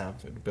just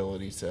have the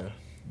ability to,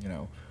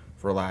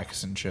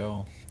 relax and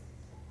chill.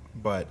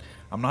 But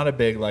I'm not a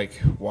big like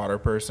water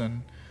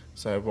person,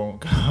 so I won't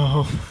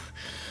go.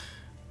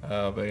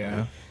 But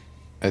yeah,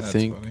 I that's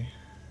think funny.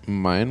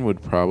 mine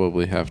would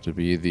probably have to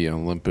be the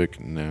Olympic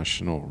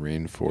National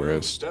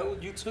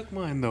Rainforest. You took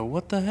mine though.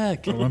 What the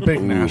heck?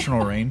 Olympic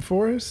National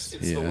Rainforest.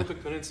 It's the Yeah.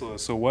 Olympic Peninsula,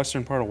 so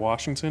western part of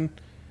Washington.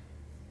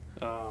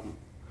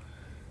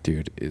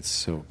 Dude, it's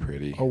so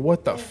pretty. Oh,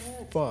 what the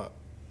fuck?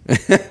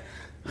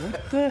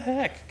 What the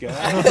heck,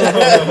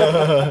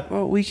 guys?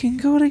 Well, we can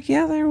go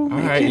together. We'll All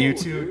make right, it. you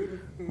two.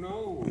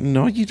 No.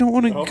 No, you don't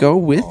want to No. go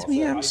with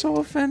me? I'm so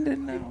offended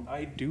now.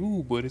 I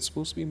do, but it's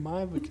supposed to be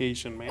my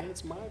vacation, man.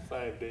 It's my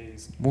 5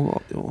 days.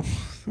 Well,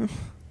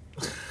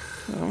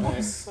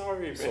 I'm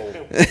sorry,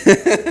 man.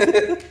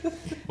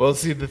 Well,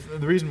 see, the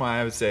reason why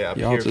I would say up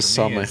Y'all here just for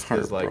saw me my is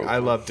 'cause, heart like broke. I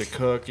love to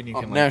cook, and you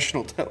on can like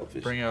national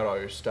television. bring out all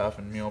your stuff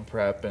and meal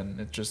prep, and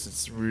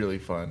it's really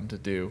fun to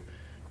do.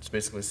 Just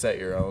basically set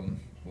your own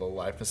little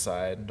life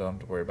aside and don't have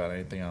to worry about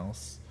anything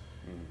else.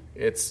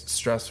 It's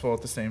stressful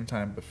at the same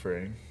time, but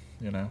freeing,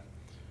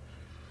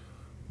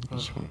 I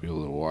just want to be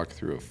able to walk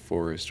through a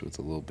forest with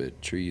a little bit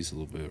of trees, a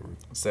little bit.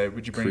 Say,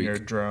 would you bring Creek. your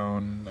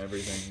drone and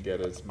everything,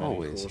 get as many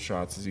Always. cool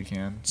shots as you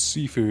can?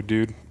 Seafood,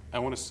 dude. I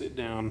want to sit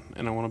down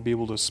and I want to be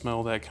able to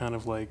smell that kind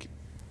of like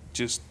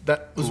just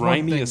That was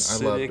grimy, one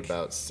thing I loved acidic,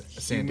 about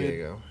San humid-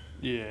 Diego.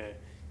 yeah.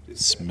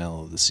 Just-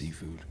 Smell of the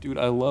seafood. dude,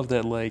 I love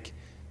that like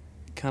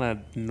kind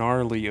of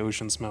gnarly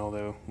ocean smell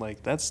though.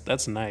 Like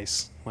that's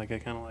nice. Like I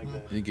kind of like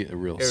that. You get a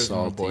real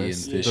Arizona salty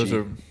boys. and fishy. Those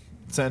are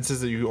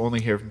sentences that you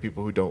only hear from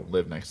people who don't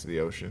live next to the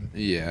ocean.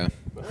 Yeah.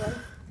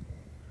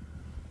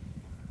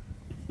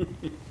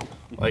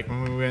 Like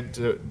when we went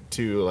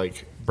to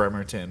like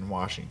Bremerton,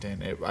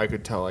 Washington, I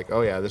could tell like,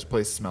 oh yeah, this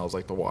place smells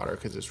like the water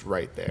because it's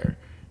right there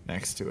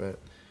next to it.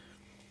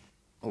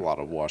 A lot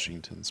of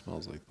Washington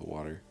smells like the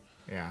water.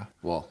 Yeah,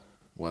 Well,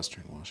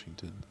 Western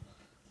Washington.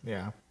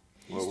 yeah.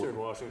 Eastern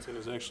Washington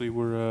is actually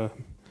where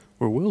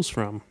Will's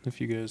from. If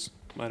you guys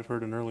might have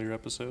heard an earlier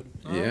episode.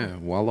 Yeah,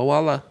 Walla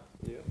Walla.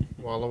 Yeah,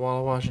 Walla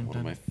Walla, One Washington.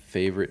 of my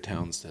favorite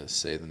towns to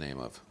say the name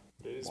of.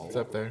 It's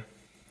up there.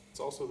 It's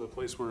also the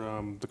place where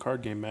the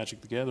card game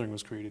Magic the Gathering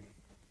was created.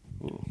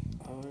 Ooh,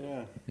 Oh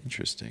yeah.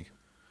 interesting.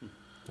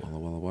 Walla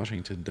Walla,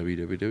 Washington,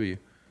 www.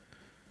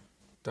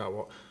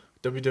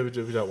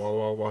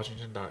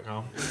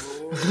 www.wallawallawashington.com.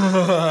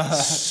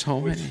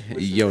 So many.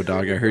 Yo,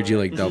 dog, I heard you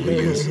like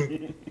W's.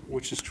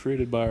 Which is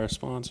created by our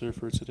sponsor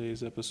for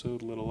today's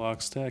episode, Little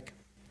Ox Tech,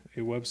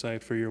 a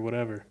website for your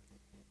whatever.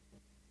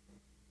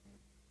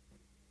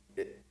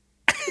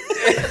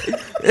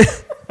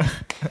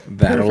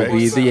 That'll Perfect.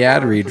 be the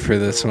ad read for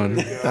this one.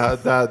 With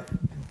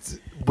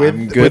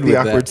I'm good the with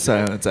awkward that.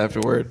 silence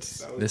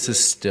afterwards. This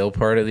is still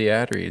part of the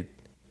ad read.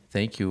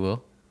 Thank you,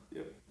 Will.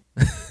 Yep.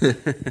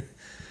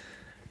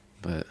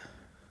 But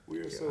We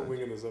are so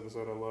winging this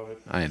episode. I love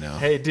it. I know.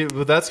 Hey, dude,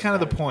 but that's kind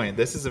of the point.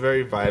 This is a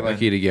very vibrant,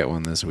 Lucky to get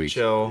one this week.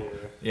 chill.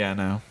 Yeah,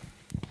 no.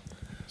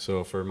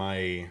 So for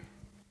my,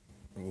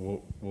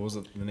 what was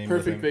it, the name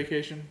of the thing?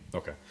 vacation.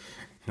 Okay.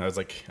 I was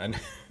like,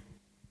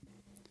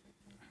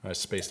 I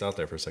spaced out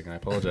there for a second. I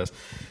apologize.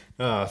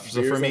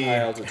 So for me,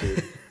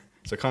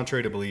 so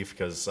contrary to belief,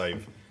 because I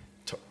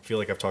feel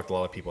like I've talked a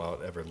lot of people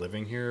out ever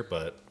living here,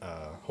 but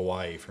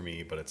Hawaii for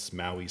me, but it's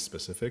Maui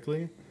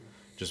specifically,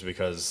 just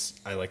because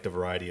I like the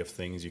variety of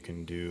things you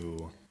can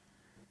do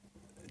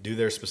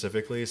there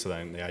specifically. So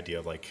then the idea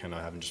of like kind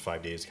of having just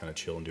 5 days to kind of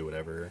chill and do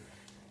whatever,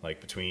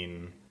 like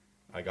between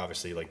like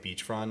obviously like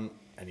beachfront,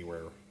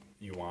 anywhere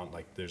you want.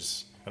 Like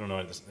there's, I don't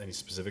know any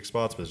specific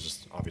spots, but there's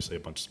just obviously a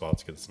bunch of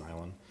spots because it's an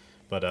island.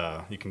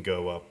 But you can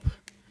go up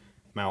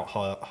Mount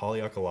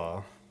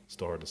Haleakala,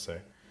 still hard to say,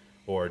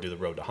 or do the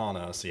road to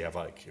Hana. So you have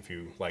like, if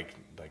you like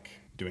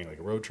doing like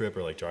a road trip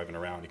or like driving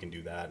around, you can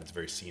do that. It's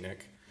very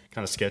scenic,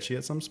 kind of sketchy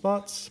at some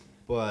spots,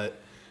 but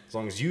as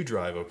long as you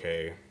drive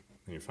okay,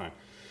 then you're fine.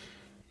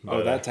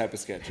 But, that type of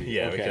sketchy.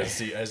 yeah, Okay. because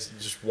see, as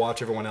just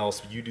watch everyone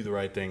else, you do the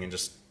right thing and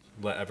just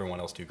let everyone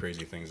else do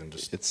crazy things and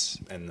just It's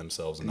end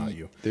themselves and not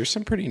you. There's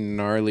some pretty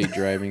gnarly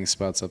driving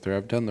spots up there.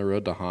 I've done the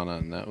road to Hana,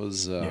 and that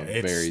was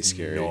It's very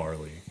scary.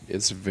 gnarly.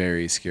 It's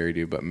very scary,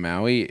 dude. But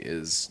Maui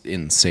is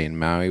insane.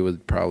 Maui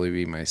would probably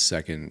be my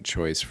second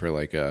choice for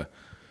like a.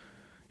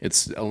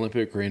 It's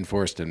Olympic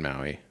rainforest in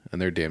Maui,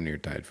 and they're damn near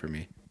tied for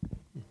me.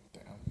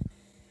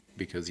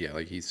 Because yeah,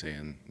 like he's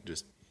saying,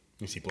 just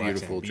You see black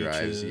beautiful sand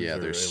drives. beaches Yeah, or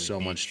there's really so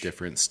much beach.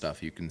 different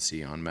stuff you can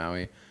see on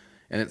Maui,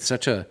 and it's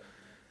such a.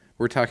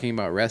 We're talking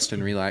about rest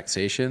and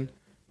relaxation.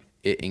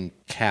 It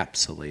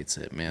encapsulates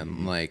it,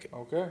 man. Like,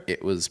 Okay.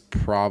 it was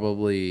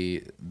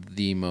probably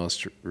the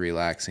most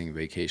relaxing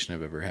vacation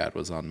I've ever had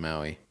was on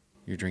Maui.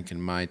 You're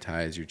drinking Mai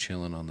Tais, you're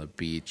chilling on the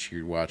beach,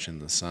 you're watching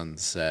the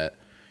sunset,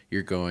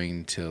 you're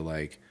going to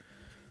like,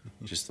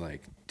 just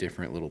like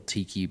different little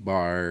tiki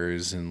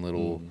bars and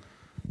little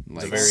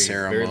like It's a very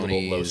ceremonies.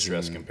 little low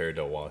stress and- compared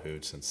to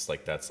Oahu, since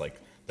like that's like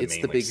the It's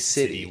main the like, big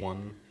city.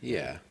 one.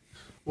 Yeah.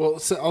 Well,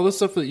 so all the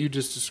stuff that you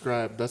just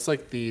described, that's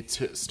like the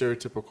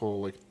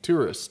stereotypical like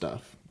tourist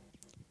stuff.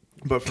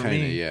 But for Kinda,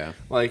 me, yeah.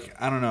 like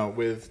I don't know,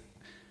 with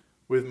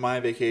my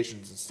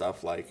vacations and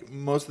stuff, like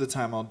most of the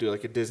time I'll do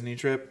like a Disney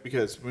trip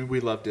because we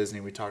love Disney,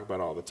 we talk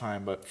about it all the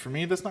time. But for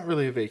me, that's not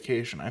really a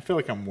vacation. I feel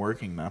like I'm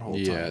working that whole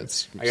Yeah, time.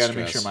 it's I got to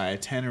make stress. sure my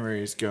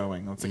itinerary is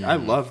going. It's like I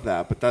love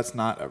that, but that's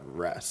not a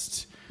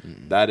rest.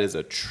 That is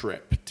a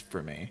trip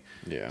for me.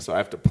 Yeah. So I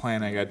have to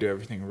plan. I got to do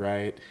everything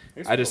right.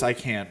 I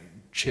can't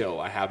chill.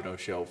 I have no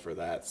chill for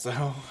that.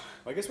 So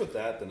I guess with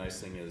that, the nice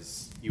thing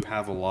is you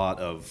have a lot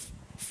of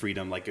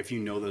freedom. Like if you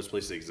know those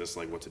places exist,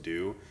 like what to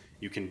do,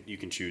 you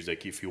can choose.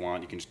 Like if you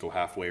want, you can just go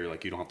halfway, or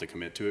like you don't have to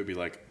commit to it. Be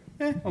like,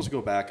 I'll just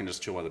go back and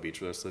just chill by the beach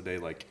for the rest of the day.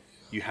 Like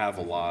you have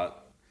a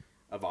lot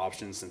of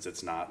options since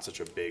it's not such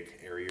a big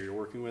area you're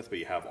working with, but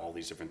you have all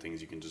these different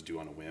things you can just do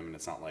on a whim, and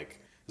it's not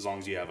like as long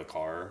as you have a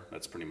car,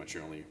 that's pretty much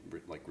your only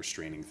like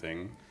restraining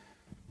thing.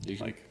 You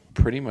can Like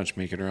pretty much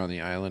make it around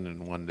the island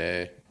in one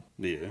day.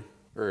 yeah.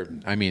 Or,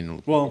 I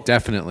mean, Well-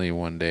 definitely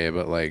one day,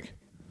 but like,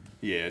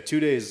 Yeah,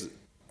 2 days.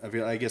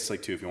 I guess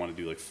like two if you want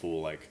to do like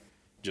full like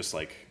just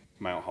like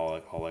Mount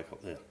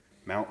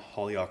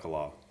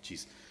Haleakala,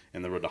 jeez,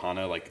 and the road to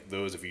Hana. Like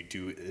those, if you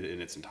do it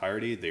in its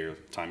entirety, they're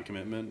time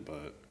commitment.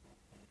 But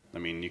I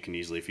mean, you can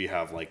easily, if you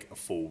have like a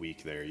full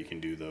week there, you can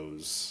do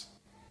those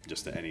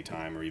just at any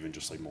time or even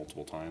just like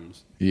multiple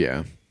times.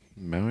 yeah.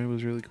 Maui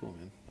was really cool,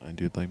 man. I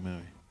did like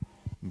Maui.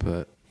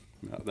 But,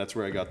 That's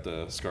where I got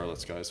the Scarlet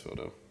Skies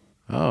photo.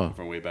 Oh,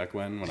 from way back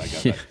when I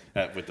got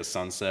that with the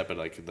sunset, but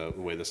like the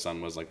way the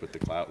sun was like with the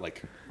cloud,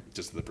 like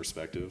just the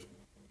perspective.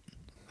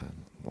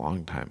 a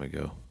long time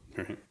ago.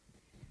 Right.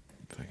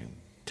 Fucking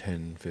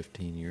 10,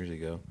 15 years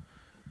ago.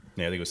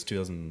 Yeah, I think it was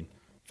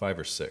 2005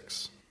 or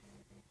 6.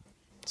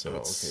 So Oh,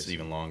 it's okay, so-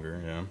 even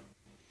longer, yeah.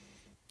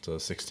 So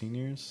 16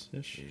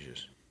 years-ish?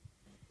 Jesus.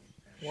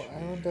 What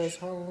island does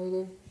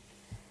Honolulu?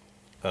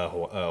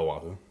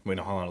 Oahu. Wait,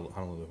 no, Honolulu,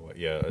 Hawaii.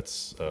 Yeah,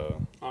 it's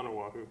On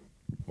Oahu.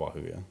 Oahu,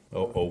 yeah.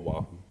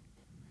 Oahu.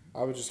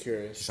 I was just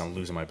curious. I'm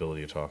losing my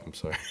ability to talk, I'm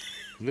sorry.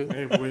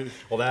 Hey,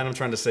 Well, that I'm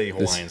trying to say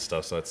Hawaiian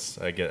stuff, so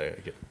I get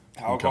you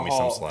can cut me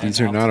some Alcohol. slack.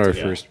 These are not our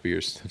Yeah. first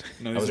beers today.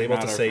 No, I these was are able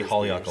not to our say first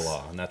Haleakala,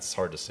 beers. and that's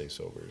hard to say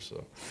sober,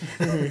 so.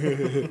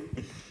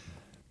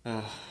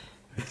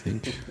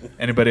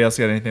 Anybody else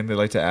got anything they'd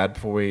like to add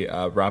before we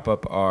wrap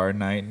up our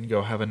night and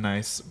go have a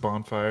nice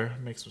bonfire,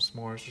 make some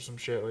s'mores or some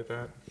shit like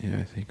that? Yeah,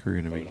 I think we're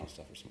gonna We be. don't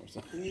stuff for s'mores.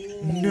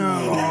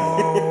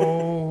 No.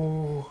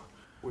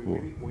 Wait,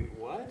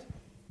 what?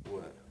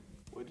 What?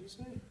 What did you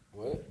say?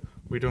 What?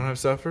 We don't have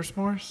stuff for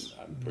s'mores?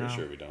 I'm pretty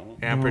sure we don't.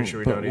 Yeah, I'm pretty sure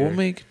we but don't we'll either.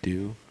 make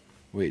do.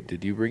 Wait,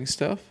 did you bring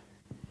stuff?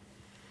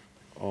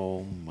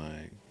 Oh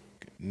my!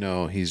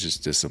 No, he's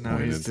just No,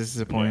 disappointed. he's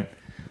disappointed.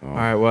 Oh. All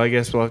right, well, I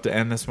guess we'll have to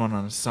end this one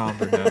on a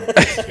somber note.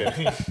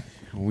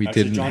 We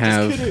Actually, didn't John,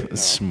 have just kidding. No.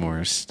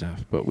 s'more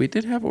stuff, but we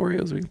did have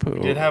Oreos. We can put. We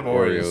did have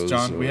Oreos.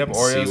 John, we have and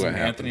see Oreos what and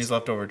happens. Anthony's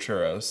leftover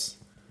churros.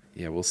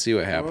 Yeah, we'll see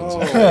what happens.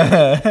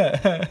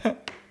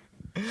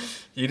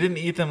 You didn't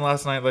eat them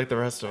last night like the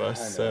rest of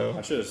us, I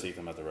so. should have seen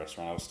them at the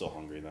restaurant. I was still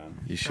hungry then.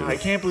 You should. I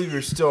can't believe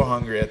you're still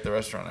hungry at the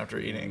restaurant after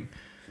eating.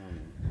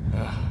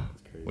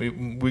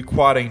 We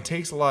quadding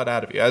takes a lot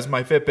out of you. As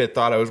my Fitbit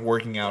thought I was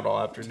working out all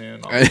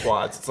afternoon on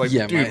quads. It's like,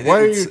 Yeah, dude, my- why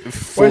are it's you?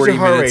 40 Why is your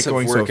heart rate minutes of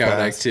going so workout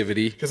fast?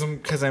 activity. Because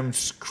I'm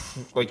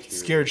like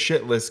scared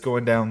shitless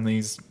going down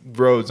these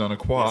roads on a It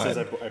quad. says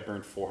I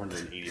burned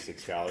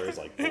 486 calories.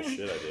 Like,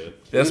 bullshit, I did.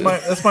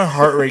 That's my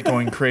heart rate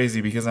going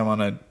crazy because I'm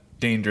on a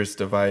dangerous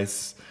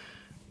device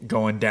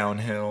going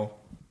downhill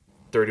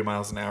 30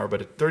 miles an hour.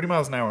 But at 30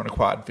 miles an hour on a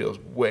quad feels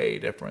way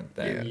different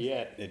than.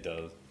 Yet it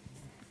does.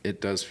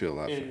 It does feel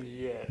that. And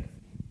yet.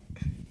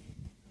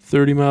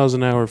 30 miles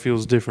an hour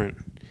feels different.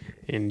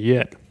 And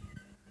yet.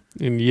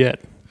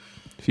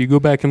 If you go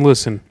back and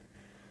listen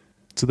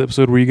to the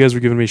episode where you guys were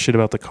giving me shit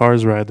about the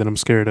Cars ride that I'm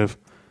scared of.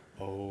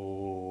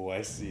 Oh,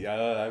 I see.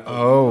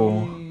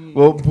 Oh.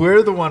 Well,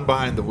 we're the one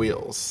behind the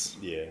wheels.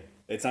 Yeah.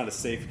 It's not as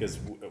safe because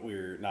we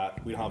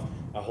don't have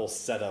a whole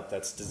setup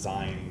that's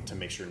designed to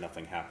make sure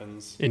nothing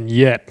happens. And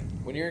yet.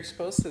 When you're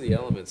exposed to the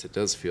elements, it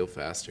does feel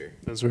faster.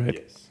 That's right.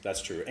 Yes,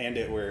 that's true. And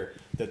where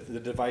the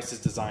device is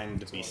designed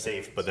to be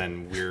safe, but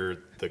then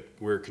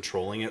we're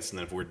controlling it. So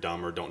then if we're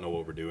dumb or don't know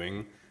what we're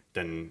doing,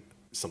 then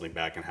something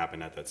bad can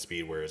happen at that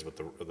speed. Whereas with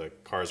the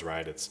Cars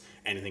ride, it's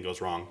anything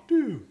goes wrong,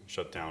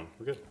 shut down.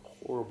 We're good.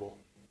 Horrible.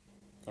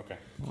 Okay.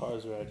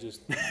 Cars ride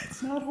just.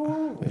 It's not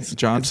horrible.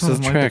 John It's just doesn't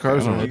on like the track,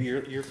 cars. I don't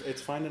ride.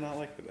 It's fine to not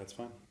like it. That's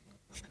fine.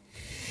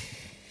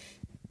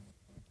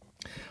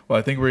 Well,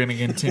 I think we're going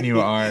to continue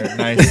our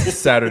nice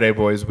Saturday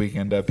Boys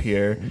weekend up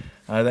here.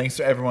 Thanks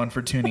to everyone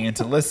for tuning in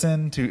to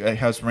listen to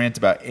House rant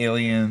about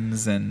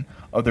aliens and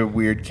other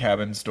weird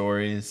cabin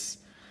stories.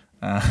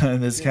 This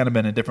has kind of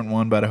been a different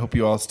one, but I hope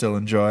you all still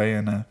enjoy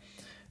and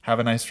have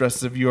a nice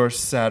rest of your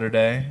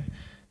Saturday.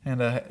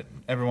 And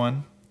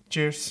everyone,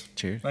 cheers.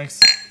 Cheers. Thanks.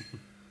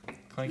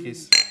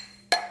 Clankies.